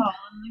Colin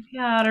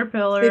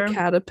the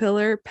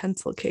Caterpillar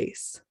pencil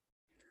case.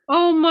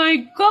 Oh my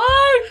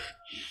gosh!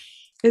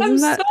 I'm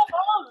so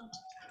pumped.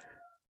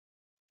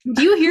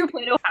 Do you hear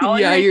Play-Doh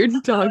howling? Yeah, your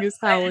dog is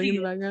howling in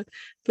the background.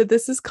 But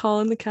this is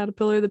Colin the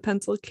Caterpillar, the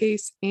pencil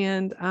case,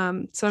 and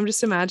so I'm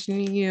just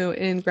imagining you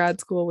in grad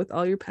school with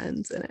all your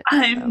pens in it.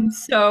 I'm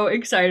so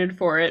excited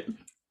for it.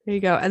 There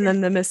you go. And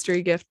then the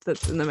mystery gift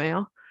that's in the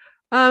mail.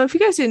 If you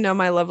guys didn't know,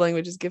 my love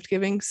language is gift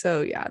giving,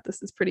 so yeah,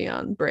 this is pretty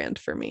on brand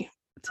for me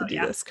to do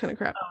this kind of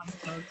crap. Oh, I'm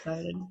so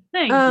excited.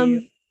 Thank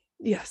you.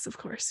 Yes, of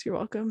course. You're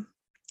welcome.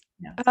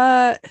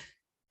 Yeah.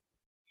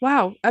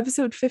 Wow,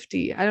 episode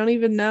 50. I don't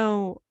even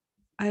know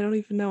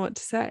what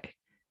to say.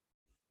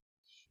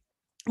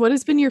 What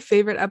has been your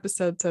favorite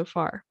episode so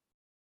far?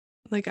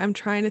 I'm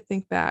trying to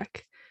think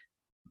back.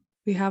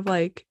 We have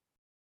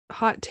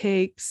hot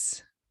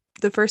takes.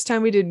 The first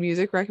time we did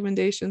music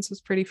recommendations was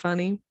pretty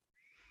funny.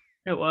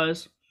 It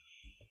was.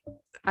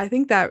 I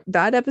think that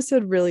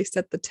episode really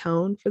set the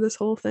tone for this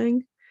whole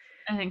thing.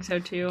 I think so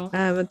too.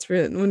 It's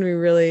when we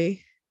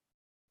really.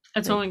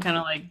 That's when we kind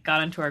of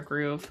got into our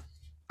groove.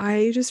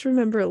 I just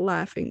remember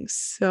laughing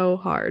so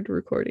hard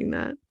recording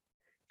that.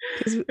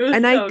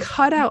 And I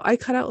cut out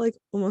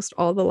almost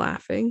all the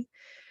laughing,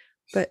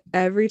 but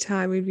every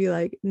time we'd be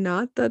like,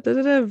 not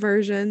the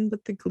version,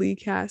 but the Glee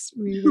cast.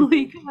 We were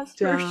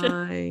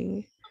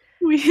dying.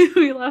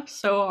 We laughed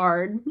so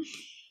hard.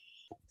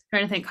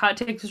 Trying to think. Hot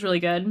takes was really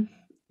good.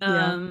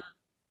 I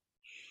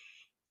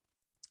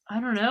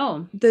don't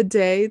know. The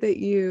day that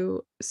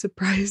you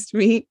surprised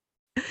me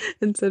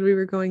and said we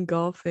were going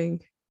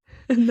golfing,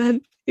 and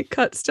then it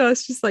cuts to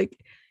us just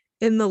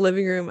in the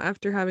living room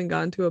after having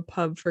gone to a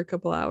pub for a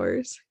couple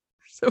hours.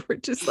 So we're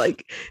just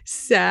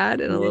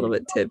sad and a little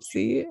bit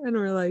tipsy, and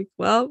we're like,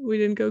 well, we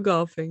didn't go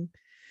golfing.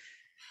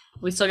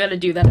 We still got to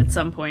do that at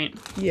some point.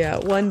 Yeah,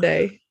 one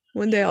day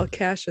I'll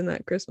cash in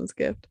that Christmas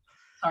gift.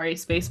 Sorry,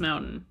 Space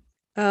Mountain.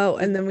 Oh,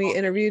 and then we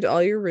interviewed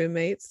all your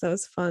roommates. That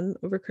was fun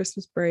over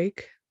Christmas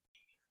break.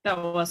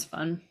 That was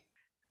fun.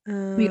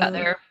 We got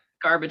their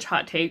garbage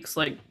hot takes,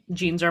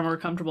 jeans are more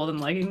comfortable than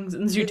leggings,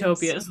 and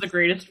Zootopia is the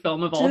greatest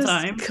film of all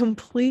time.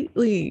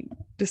 Completely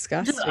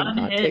disgusting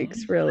hot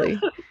takes, really.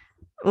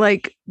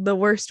 The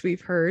worst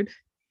we've heard.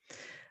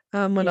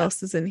 What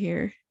else is in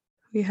here?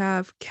 We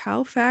have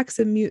cow facts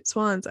and mute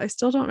swans. I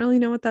still don't really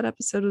know what that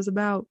episode was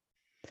about.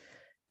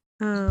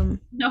 No,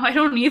 I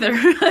don't either.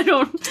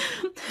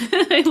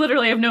 I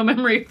literally have no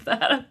memory of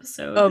that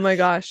episode. Oh my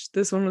gosh,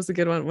 this one was a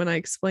good one when I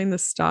explained the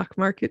stock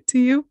market to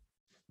you.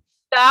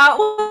 That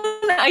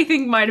one I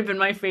think might have been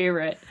my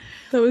favorite.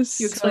 That was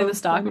You explain the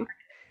stock funny. market.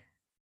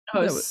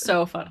 That was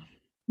so fun.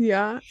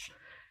 Yeah.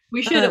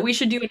 We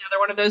should do another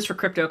one of those for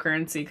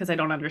cryptocurrency because I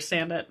don't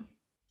understand it.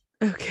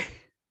 Okay.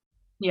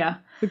 Yeah.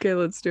 Okay,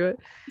 let's do it.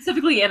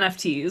 Specifically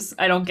NFTs.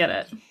 I don't get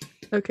it.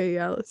 Okay,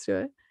 yeah, let's do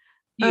it.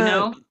 Do you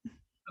know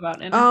about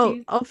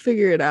NFTs? I'll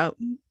figure it out.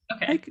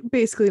 Okay. I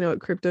basically know what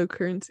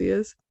cryptocurrency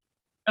is.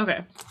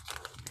 Okay.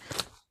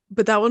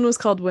 But that one was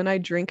called When I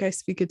Drink, I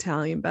Speak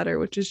Italian Better,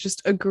 which is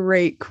just a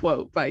great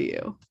quote by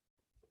you.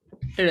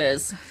 It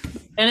is.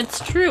 And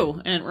it's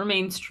true. And it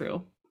remains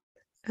true.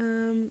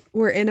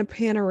 We're in a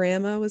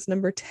Panorama was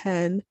number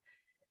 10.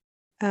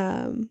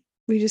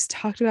 We just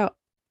talked about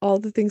all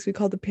the things we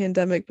call the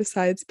pandemic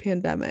besides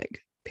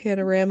pandemic.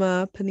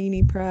 Panorama,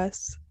 Panini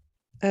Press.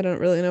 I don't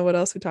really know what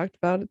else we talked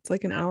about. It's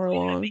like an hour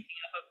long. Making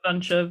up a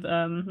bunch of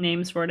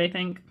names for it, I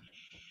think.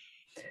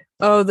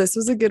 Oh, this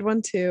was a good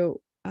one too.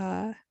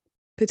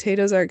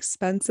 Potatoes are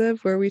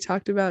expensive, where we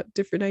talked about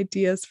different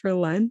ideas for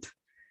Lent.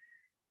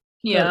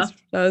 Yeah.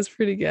 That was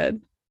pretty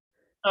good.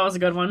 That was a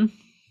good one.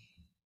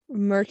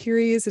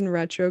 Mercury is in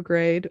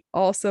retrograde.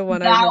 Also one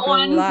that I remember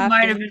one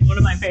might have been one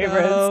of my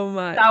favorites. So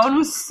much. That one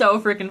was so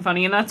freaking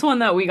funny. And that's one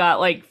that we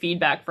got like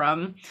feedback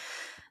from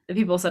that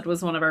people said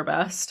was one of our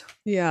best.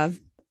 Yeah.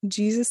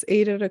 Jesus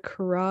ate at a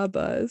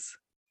Carrabba's.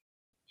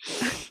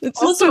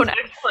 It's also an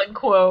excellent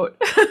quote.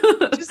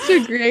 Just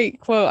a great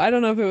quote. I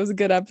don't know if it was a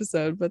good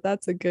episode, but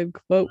that's a good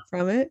quote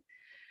from it.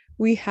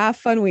 We have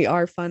fun, we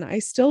are fun. I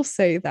still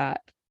say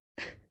that.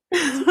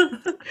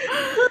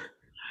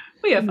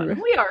 We have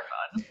fun. We are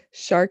fun.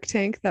 Shark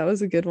Tank, that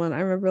was a good one.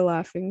 I remember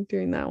laughing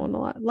during that one a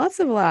lot. Lots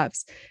of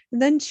laughs.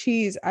 And then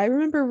Cheese. I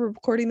remember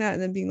recording that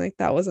and then being like,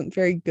 that wasn't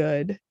very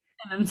good.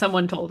 And then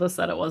someone told us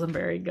that it wasn't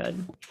very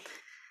good.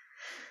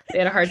 They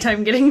had a hard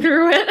time getting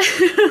through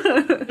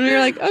it. And we were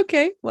like,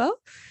 okay, well,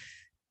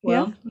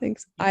 yeah,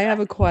 thanks. Yeah. I Have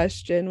a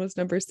Question was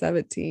number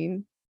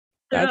 17.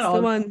 That's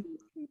the one.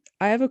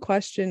 I Have a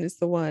Question is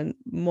the one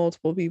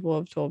multiple people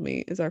have told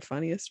me is our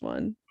funniest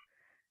one.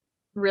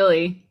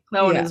 Really?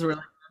 That one is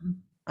really good.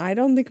 I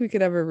don't think we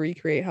could ever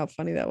recreate how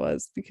funny that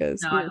was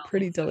because we were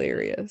pretty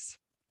delirious.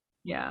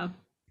 Yeah.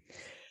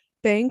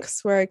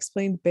 Banks, where I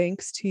explained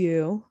banks to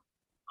you.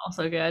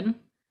 Also good.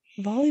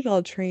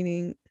 Volleyball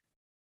training.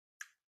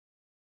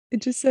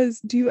 It just says,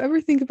 do you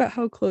ever think about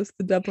how close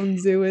the Dublin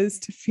Zoo is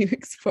to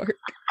Phoenix Park?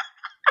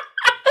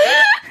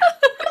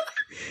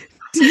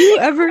 Do you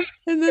ever?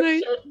 And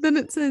then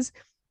it says,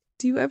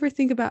 do you ever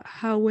think about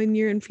how when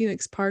you're in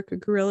Phoenix Park, a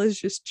gorilla is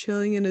just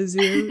chilling in a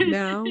zoo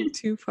now,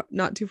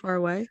 not too far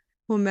away?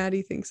 Well,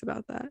 Maddie thinks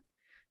about that.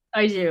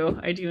 I do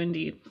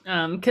indeed.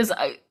 Because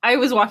I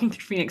was walking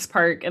through Phoenix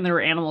Park and there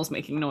were animals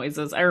making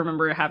noises. I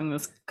remember having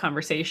this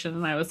conversation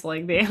and I was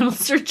like, the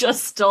animals are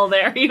just still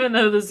there, even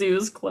though the zoo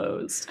is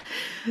closed.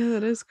 Yeah,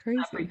 that is crazy.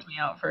 That freaked me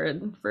out for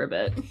a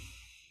bit.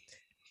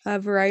 A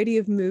variety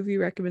of movie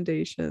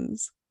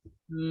recommendations.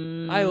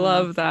 I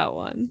love that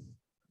one.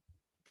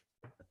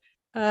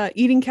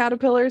 Eating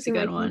caterpillars in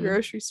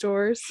grocery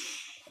stores.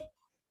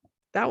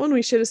 That one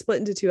we should have split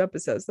into 2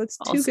 episodes. That's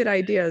two good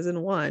ideas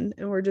in one,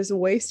 and we're just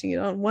wasting it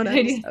on one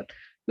episode.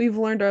 We've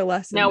learned our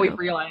lesson. Now we've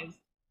realized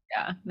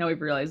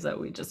that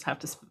we just have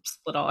to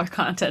split all our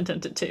content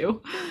into 2.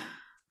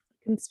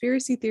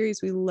 Conspiracy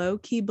theories we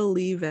low-key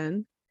believe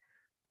in.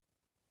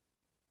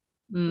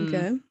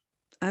 Okay.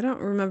 I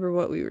don't remember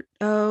what we were.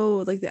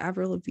 Oh, like the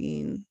Avril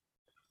Lavigne.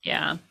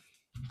 Yeah.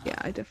 Yeah,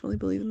 I definitely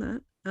believe in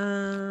that.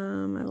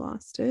 I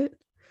lost it.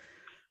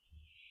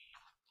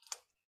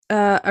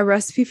 A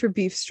recipe for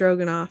beef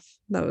stroganoff.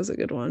 That was a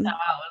good one. That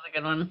was a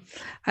good one.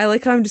 I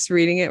like how I'm just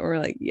reading it and we're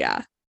like,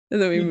 yeah. And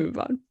then we move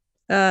on.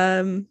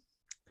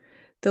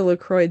 The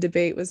LaCroix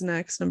debate was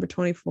next, number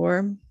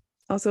 24.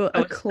 Also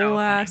a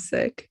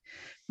classic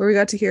where we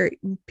got to hear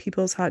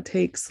people's hot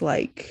takes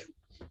like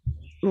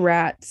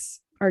rats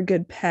are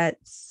good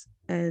pets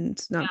and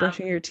not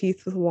brushing your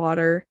teeth with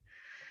water.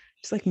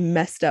 Just like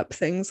messed up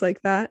things like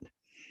that.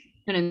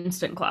 An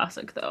instant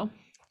classic though.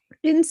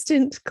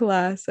 Instant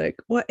classic.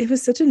 What, it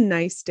was such a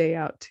nice day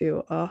out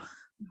too. Oh,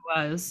 it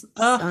was.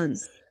 Sun.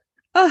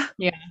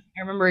 Yeah,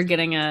 I remember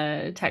getting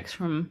a text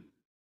from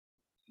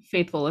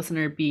faithful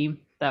listener B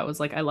that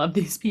was like, I love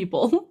these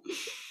people.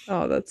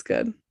 Oh, that's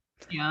good.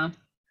 Yeah.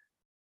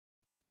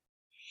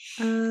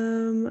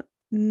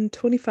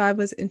 25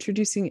 was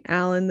introducing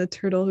Alan the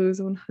turtle, who was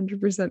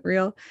 100%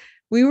 real.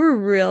 We were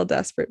real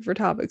desperate for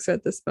topics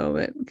at this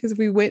moment because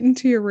we went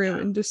into your room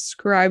and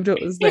described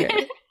what was there.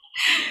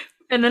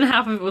 And then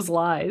half of it was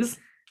lies.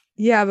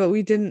 Yeah, but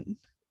we didn't.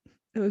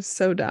 It was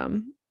so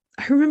dumb.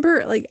 I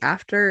remember like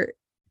after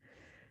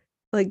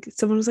like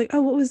someone was like,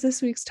 oh, what was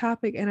this week's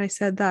topic? And I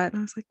said that and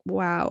I was like,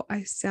 wow,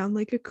 I sound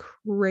like a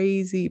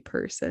crazy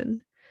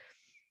person.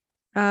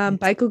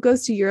 Michael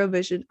goes to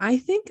Eurovision. I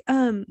think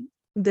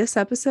this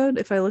episode,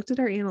 if I looked at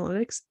our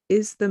analytics,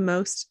 is the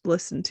most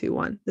listened to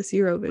one, this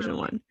Eurovision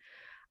one.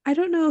 I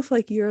don't know if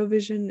like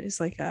Eurovision is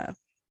like a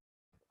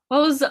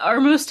Well, it was our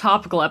most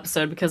topical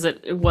episode because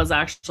it was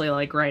actually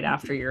like right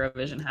after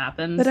Eurovision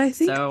happened. But I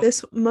think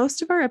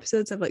most of our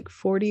episodes have like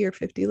 40 or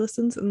 50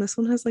 listens, and this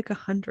one has like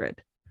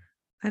 100.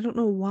 I don't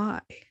know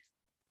why.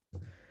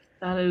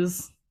 That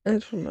is I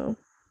don't know.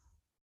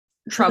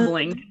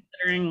 troubling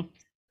considering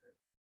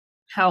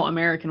how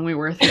American we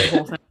were through the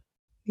whole thing.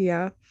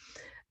 Yeah.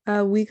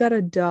 We got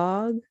a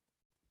dog.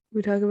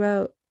 We talk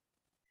about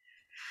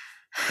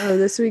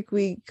this week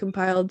we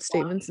compiled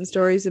statements and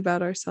stories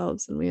about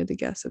ourselves and we had to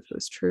guess if it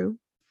was true.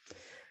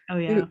 Oh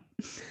yeah.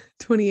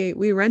 28.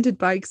 We rented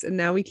bikes and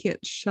now we can't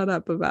shut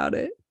up about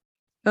it.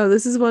 Oh,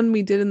 this is one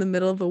we did in the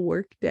middle of a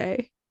work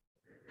day.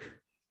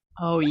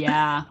 Oh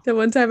yeah. The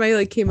one time I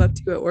like came up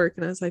to you at work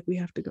and I was like, we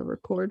have to go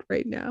record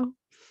right now.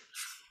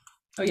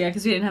 Oh yeah,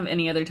 because we didn't have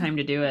any other time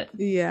to do it.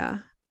 Yeah.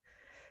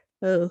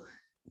 Oh,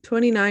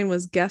 29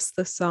 was guess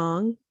the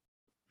song.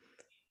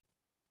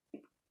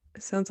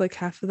 It sounds like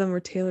half of them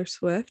were Taylor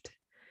Swift.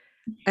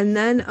 And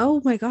then,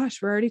 oh my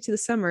gosh, we're already to the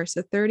summer.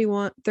 So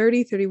 31,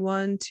 30,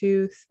 31,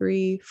 2,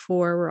 3,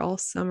 4 were all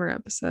summer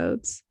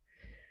episodes.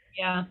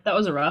 Yeah, that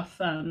was a rough.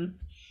 That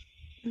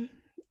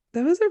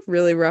was a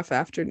really rough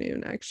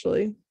afternoon,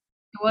 actually.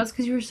 It was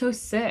because you were so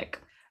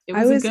sick. It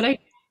was a good idea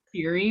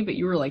in theory, but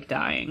you were like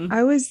dying.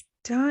 I was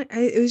dying.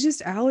 It was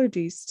just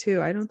allergies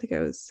too. I don't think I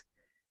was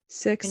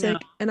sick.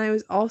 And I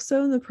was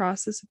also in the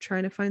process of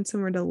trying to find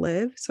somewhere to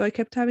live. So I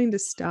kept having to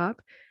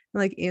stop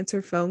and like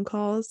answer phone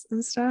calls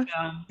and stuff.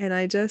 Yeah. And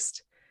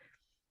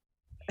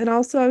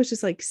also I was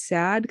just like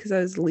sad because I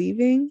was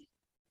leaving.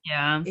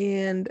 Yeah.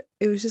 And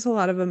it was just a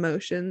lot of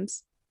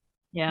emotions.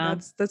 Yeah.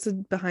 That's a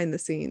behind the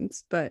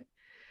scenes, but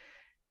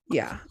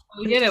yeah.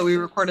 We did it. We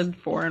recorded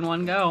 4 in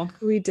one go.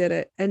 We did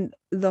it. And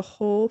the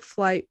whole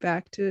flight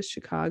back to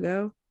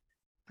Chicago,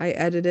 I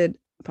edited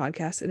a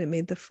podcast and it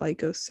made the flight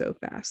go so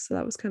fast. So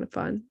that was kind of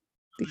fun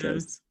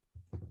because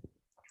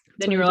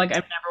then you were like, I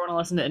never want to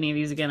listen to any of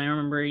these again. I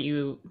remember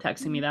you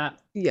texting me that.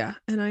 Yeah,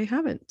 and I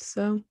haven't.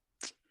 So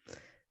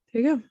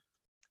there you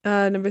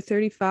go. Number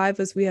 35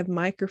 was we have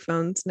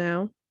microphones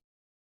now.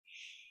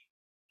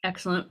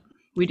 Excellent.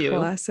 We do.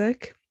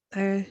 Classic.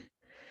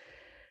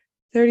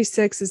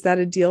 36, is that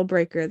a deal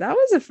breaker? That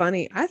was I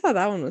thought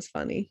that one was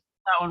funny.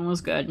 That one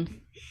was good.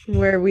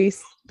 Where we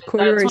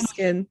corduroy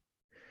skin.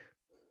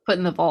 Put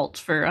in the vault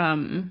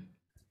for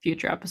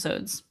future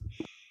episodes.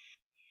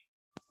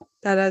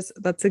 That's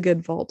a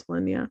good vault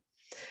one, yeah.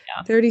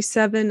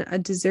 37, a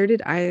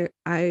deserted that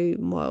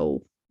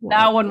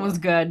one was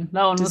good.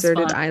 That one was fun.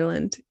 Deserted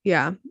island.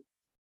 Yeah.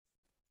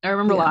 I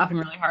remember laughing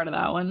really hard at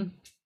that one.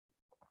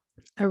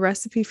 A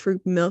recipe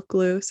for milk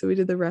glue. So we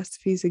did the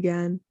recipes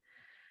again.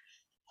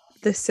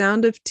 The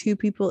sound of two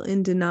people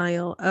in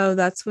denial. Oh,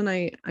 that's when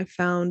I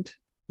found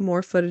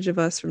more footage of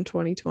us from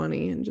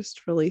 2020 and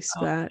just released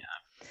that.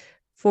 Yeah.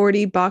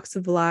 40 box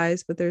of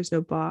lies, but there's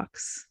no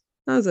box.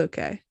 That was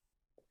okay.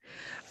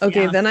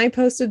 Okay, then I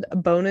posted a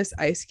bonus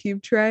ice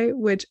cube tray,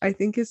 which I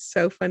think is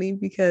so funny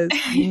because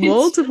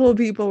multiple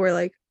people were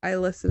like, I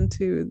listened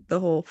to the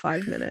whole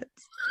 5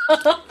 minutes.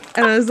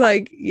 And I was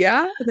like,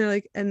 yeah. And they're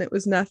like, and it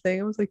was nothing.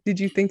 I was like, did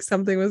you think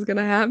something was going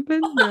to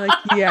happen? And they're like,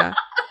 yeah,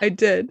 I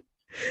did.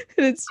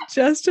 And it's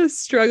just us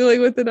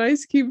struggling with an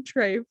ice cube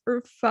tray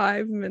for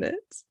 5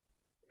 minutes.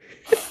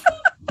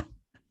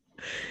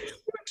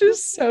 Which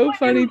is so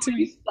funny to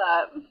me.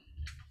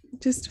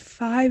 Just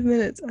 5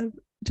 minutes of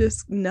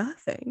just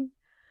nothing.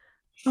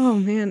 Oh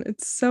man,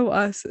 it's so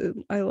us.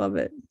 I love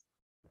it.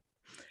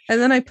 And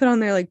then I put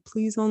on there like,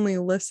 please only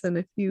listen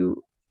if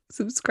you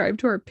subscribe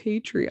to our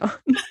Patreon.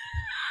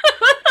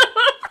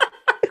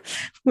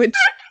 Which,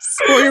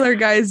 spoiler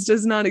guys,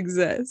 does not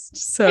exist.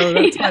 So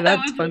that's why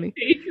that's funny.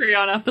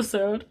 Patreon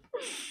episode.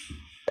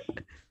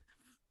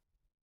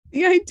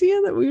 The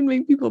idea that we would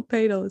make people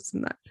pay to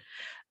listen to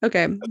that.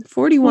 Okay,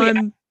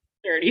 41.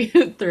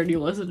 30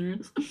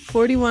 listeners.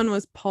 41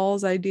 was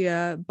Paul's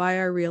idea. Buy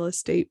our real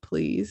estate,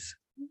 please.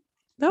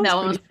 That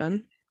was pretty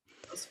fun.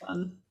 That was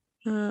fun.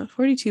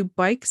 42,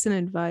 bikes and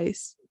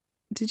advice.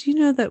 Did you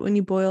know that when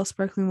you boil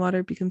sparkling water,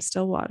 it becomes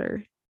still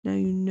water? Now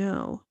you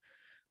know.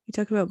 We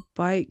talk about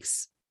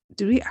bikes.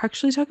 Did we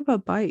actually talk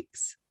about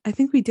bikes? I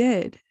think we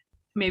did.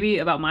 Maybe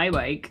about my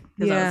bike,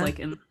 because I was like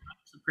in the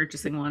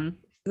purchasing one.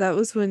 That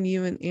was when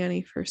you and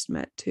Annie first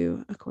met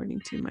too,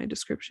 according to my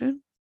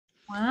description.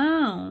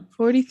 Wow.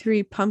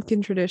 43,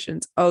 pumpkin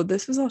traditions. Oh,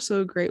 this was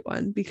also a great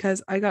one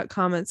because I got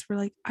comments for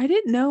like, I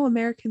didn't know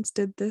Americans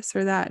did this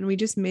or that. And we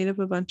just made up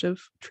a bunch of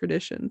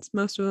traditions.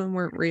 Most of them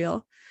weren't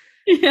real.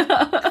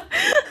 Yeah.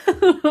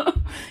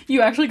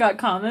 You actually got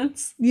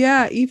comments?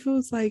 Yeah. Aoife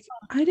was like,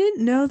 I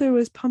didn't know there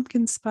was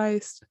pumpkin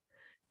spice.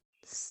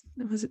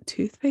 Was it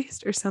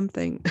toothpaste or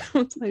something? I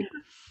was like,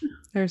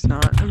 there's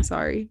not. I'm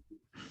sorry.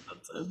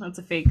 That's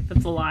a fake.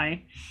 That's a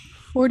lie.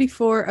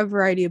 44, a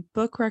variety of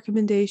book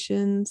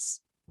recommendations.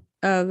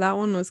 That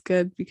one was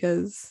good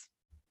because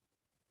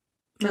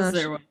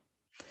they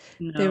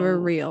were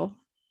real.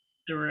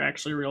 There were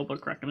actually real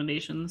book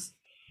recommendations.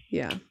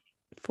 Yeah.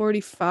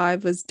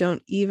 45 was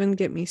don't even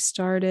get me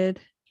started.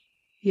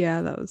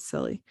 Yeah, that was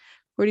silly.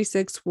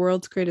 46,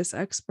 world's greatest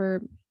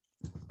expert.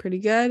 Pretty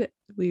good.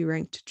 We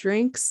ranked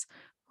drinks.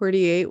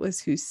 48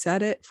 was Who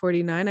Said It.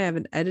 49 I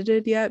haven't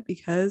edited yet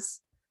because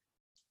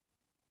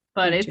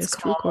but it's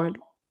called record.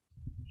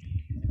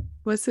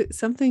 Was it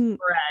something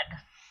bread?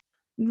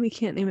 We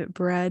can't name it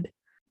bread.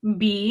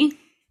 B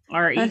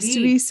R E D. Has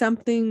to be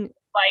something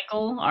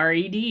Michael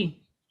R-E-D.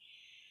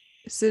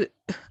 Is it?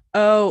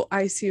 Oh,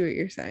 I see what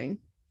you're saying.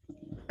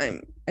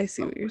 I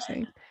see what you're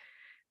saying.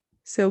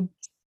 So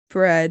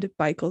bread,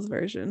 Michael's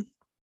version.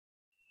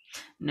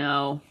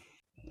 No.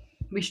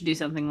 We should do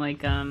something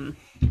like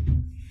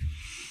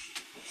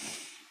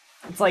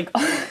it's like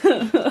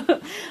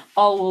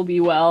All Will Be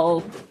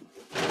Well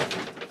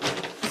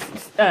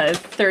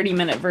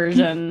 30-minute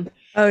version.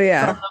 Oh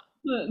yeah.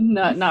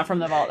 Not from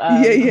the vault.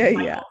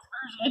 Yeah.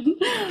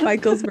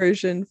 Michael's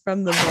version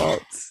from the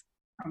vault.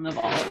 From the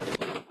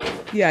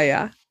vault.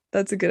 Yeah.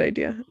 That's a good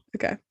idea.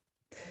 Okay.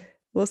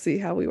 We'll see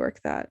how we work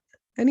that.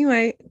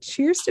 Anyway,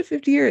 cheers to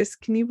 50 years.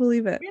 Can you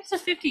believe it? Cheers to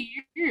 50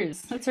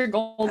 years. That's our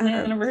golden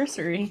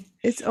anniversary.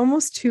 It's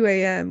almost 2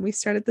 a.m. We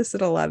started this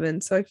at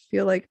 11, so I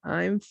feel like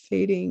I'm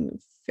fading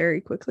very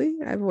quickly.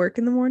 I have work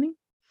in the morning.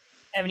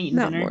 I haven't eaten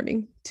Not dinner.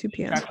 morning, 2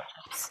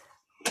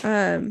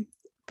 p.m.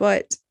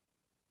 But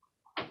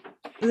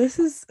this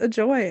is a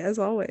joy as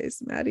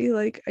always, Maddie.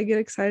 Like, I get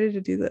excited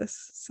to do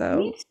this. So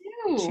me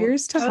too.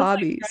 Cheers to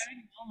hobbies.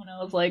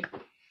 I was like,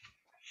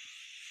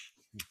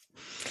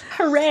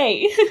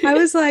 hooray. I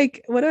was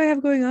like, what do I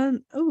have going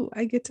on? Oh,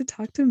 I get to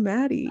talk to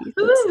Maddie.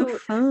 That's so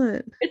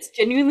fun. It's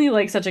genuinely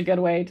like such a good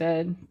way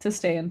to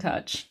stay in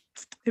touch.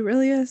 It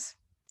really is.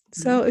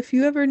 So if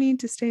you ever need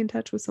to stay in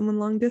touch with someone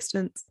long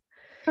distance,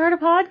 start a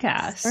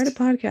podcast. Start a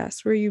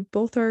podcast where you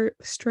both are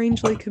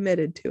strangely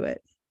committed to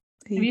it.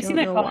 Have you seen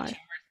that College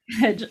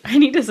Humor? I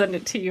need to send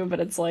it to you, but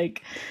it's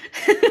like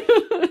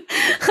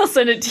I'll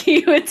send it to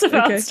you. It's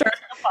about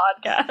starting a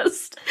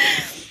podcast.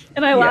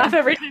 And I laugh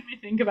every time I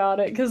think about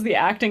it because the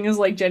acting is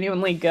like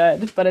genuinely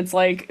good, but it's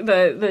like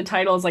the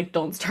title is like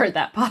 "Don't Start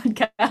That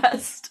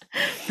Podcast."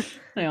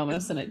 I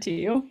almost sent it to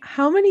you.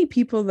 How many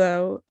people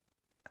though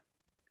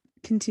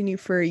continue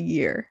for a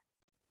year?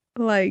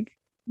 Like,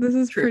 this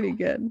is pretty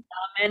good.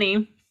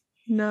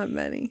 Not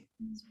many.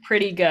 It's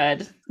pretty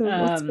good. So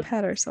let's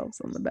pat ourselves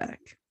on the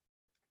back.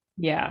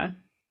 Yeah.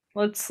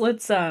 Let's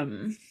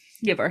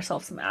give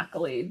ourselves some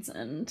accolades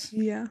and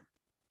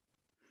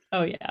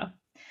Oh yeah.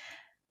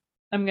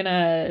 I'm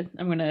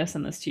gonna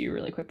send this to you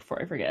really quick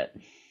before I forget.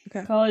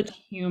 Okay. College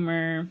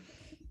Humor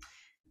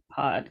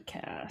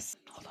Podcast.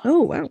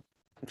 Oh wow.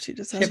 She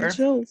just has the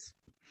chills.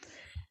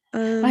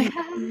 I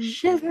have a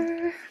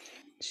shiver.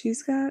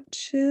 She's got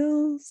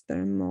chills.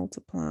 They're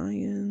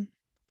multiplying.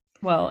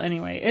 Well,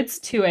 anyway, it's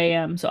 2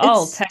 a.m. So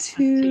I'll text it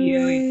to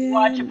you. You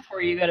watch it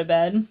before you go to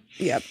bed.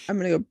 Yep. I'm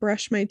gonna go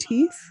brush my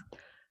teeth.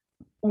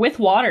 With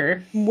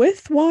water.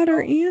 With water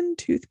and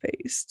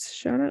toothpaste.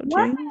 Shout out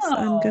James.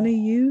 I'm gonna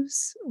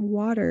use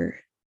water.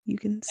 You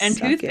can and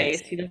suck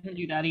toothpaste. It. He doesn't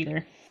do that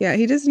either. Yeah,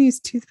 he doesn't use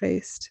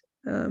toothpaste.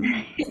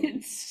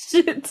 It's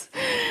just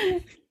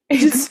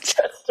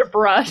a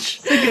brush.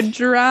 It's like a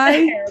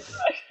dry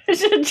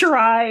It's a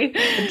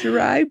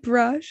dry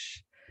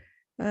brush.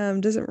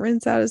 Doesn't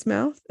rinse out his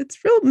mouth. It's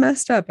real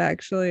messed up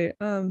actually.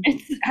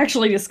 It's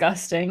actually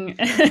disgusting.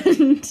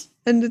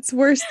 And it's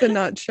worse than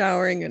not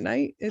showering at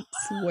night. It's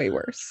way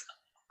worse.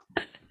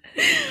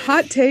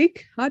 Hot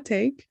take.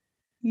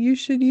 You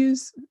should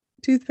use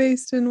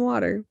toothpaste and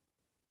water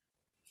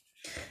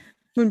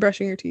when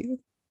brushing your teeth.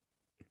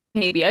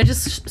 Maybe. I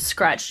just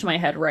scratched my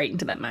head right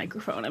into that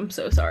microphone. I'm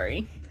so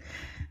sorry.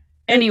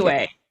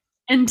 Anyway,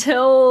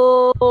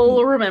 until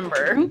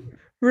remember.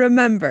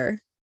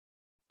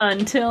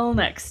 Until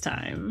next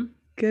time.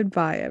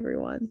 Goodbye,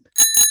 everyone.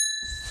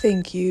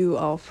 Thank you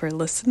all for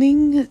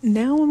listening.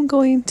 Now I'm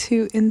going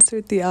to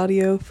insert the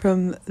audio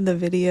from the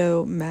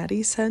video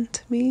Maddie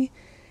sent me.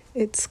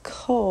 It's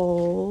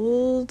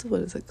called, what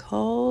is it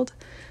called?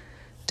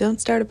 Don't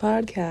Start a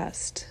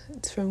Podcast.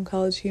 It's from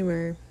College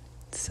Humor.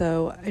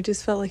 So I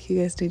just felt like you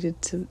guys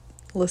needed to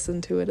listen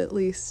to it at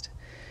least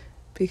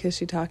because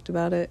she talked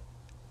about it.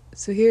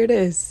 So here it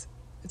is.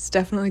 It's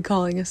definitely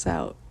calling us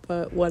out,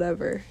 but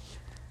whatever.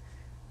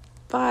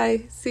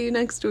 Bye. See you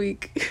next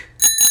week.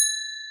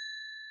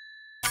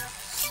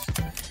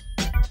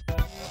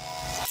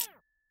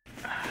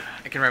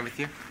 I can ride with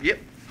you. Yep.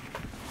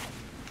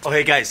 Oh,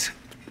 hey, guys.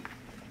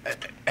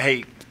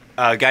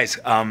 Guys,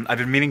 I've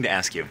been meaning to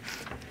ask you.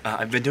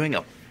 I've been doing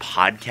a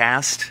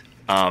podcast.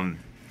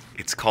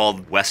 It's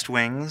called West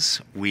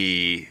Wings.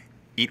 We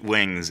eat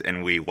wings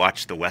and we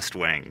watch The West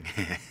Wing.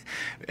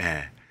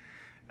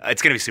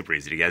 It's gonna be super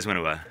easy. Do you guys want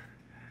to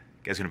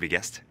be a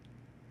guest?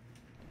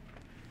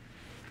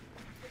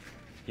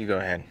 You go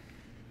ahead.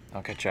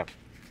 I'll catch up.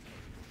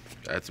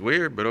 That's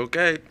weird, but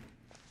okay.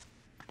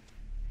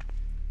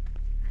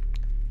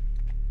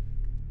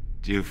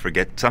 Do you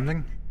forget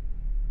something?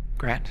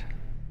 Grant,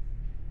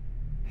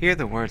 hear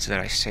the words that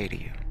I say to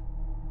you.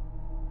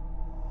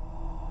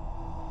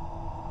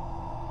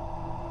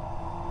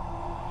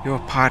 Your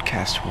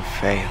podcast will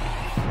fail.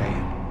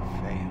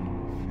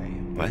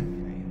 What?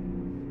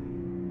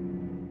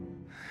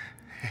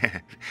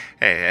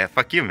 Hey,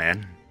 fuck you,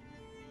 man.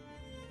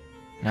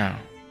 No.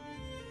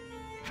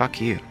 Fuck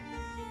you.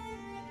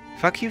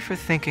 Fuck you for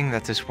thinking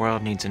that this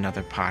world needs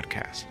another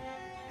podcast,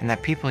 and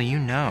that people you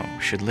know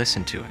should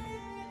listen to it.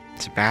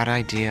 It's a bad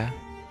idea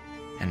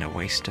and a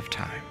waste of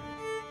time.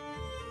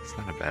 It's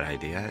not a bad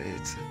idea.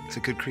 It's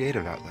a good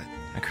creative outlet.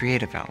 A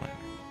creative outlet.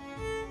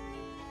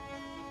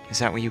 Is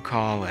that what you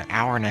call an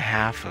hour and a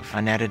half of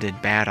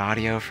unedited bad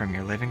audio from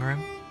your living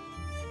room?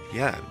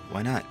 Yeah,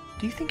 why not?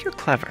 Do you think you're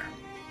clever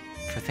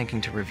for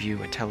thinking to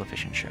review a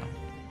television show?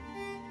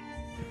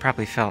 It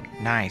probably felt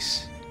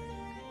nice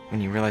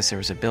when you realized there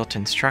was a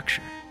built-in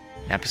structure.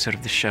 An episode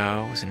of the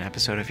show was an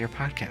episode of your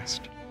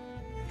podcast.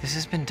 This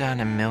has been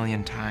done a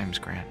million times,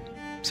 Grant.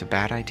 It's a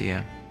bad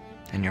idea,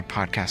 and your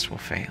podcast will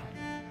fail.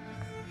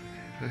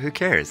 Who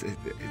cares?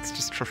 It's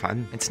just for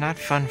fun. It's not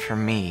fun for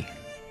me.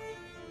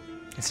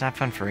 It's not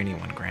fun for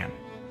anyone, Grant.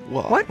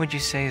 Well, What would you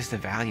say is the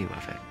value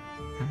of it?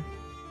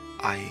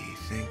 I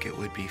think it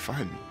would be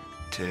fun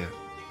to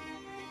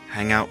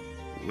hang out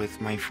with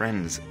my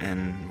friends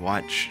and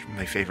watch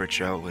my favorite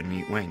show and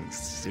eat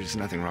wings. There's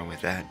nothing wrong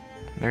with that.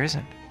 There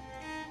isn't.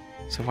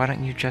 So why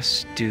don't you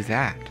just do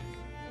that?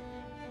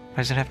 Why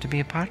does it have to be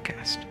a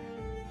podcast?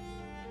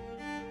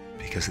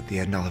 Because at the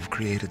end I'll have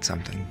created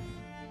something.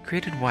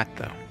 Created what,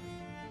 though?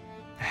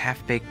 A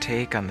half-baked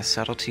take on the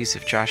subtleties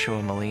of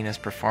Joshua Malina's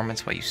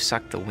performance while you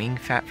suck the wing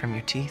fat from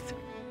your teeth?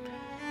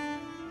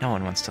 No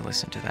one wants to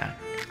listen to that.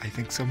 I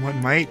think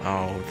someone might.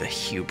 Oh, the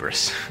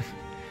hubris.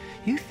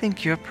 You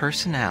think your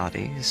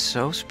personality is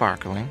so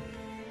sparkling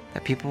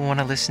that people want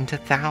to listen to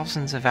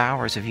thousands of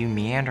hours of you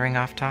meandering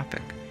off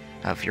topic,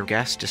 of your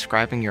guest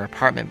describing your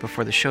apartment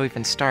before the show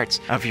even starts,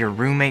 of your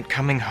roommate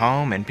coming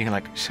home and being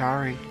like,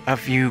 sorry,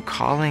 of you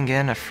calling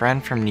in a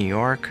friend from New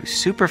York who's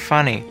super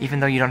funny, even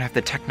though you don't have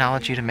the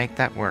technology to make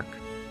that work.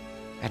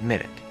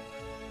 Admit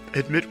it.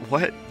 Admit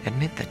what?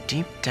 Admit that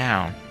deep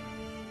down,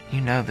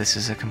 you know this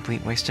is a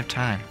complete waste of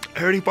time.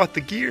 I already bought the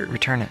gear.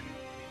 Return it,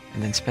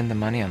 and then spend the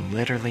money on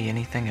literally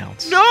anything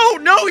else. No,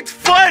 it's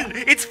fun!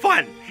 It's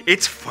fun!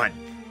 It's fun!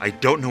 I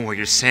don't know why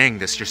you're saying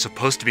this. You're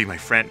supposed to be my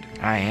friend.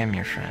 I am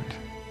your friend.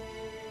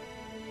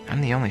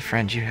 I'm the only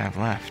friend you have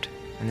left.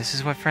 And this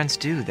is what friends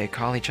do. They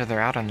call each other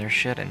out on their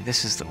shit, and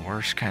this is the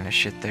worst kind of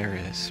shit there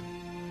is.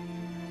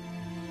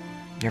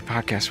 Your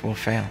podcast will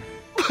fail.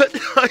 But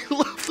I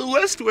love the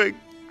West Wing.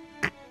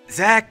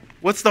 Zach,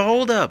 what's the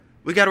holdup?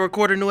 We gotta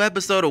record a new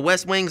episode of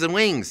West Wings and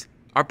Wings.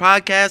 Our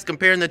podcast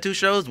comparing the two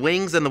shows,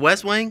 Wings and the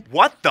West Wing.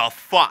 What the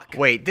fuck?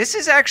 Wait, this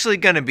is actually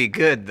gonna be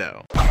good,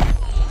 though.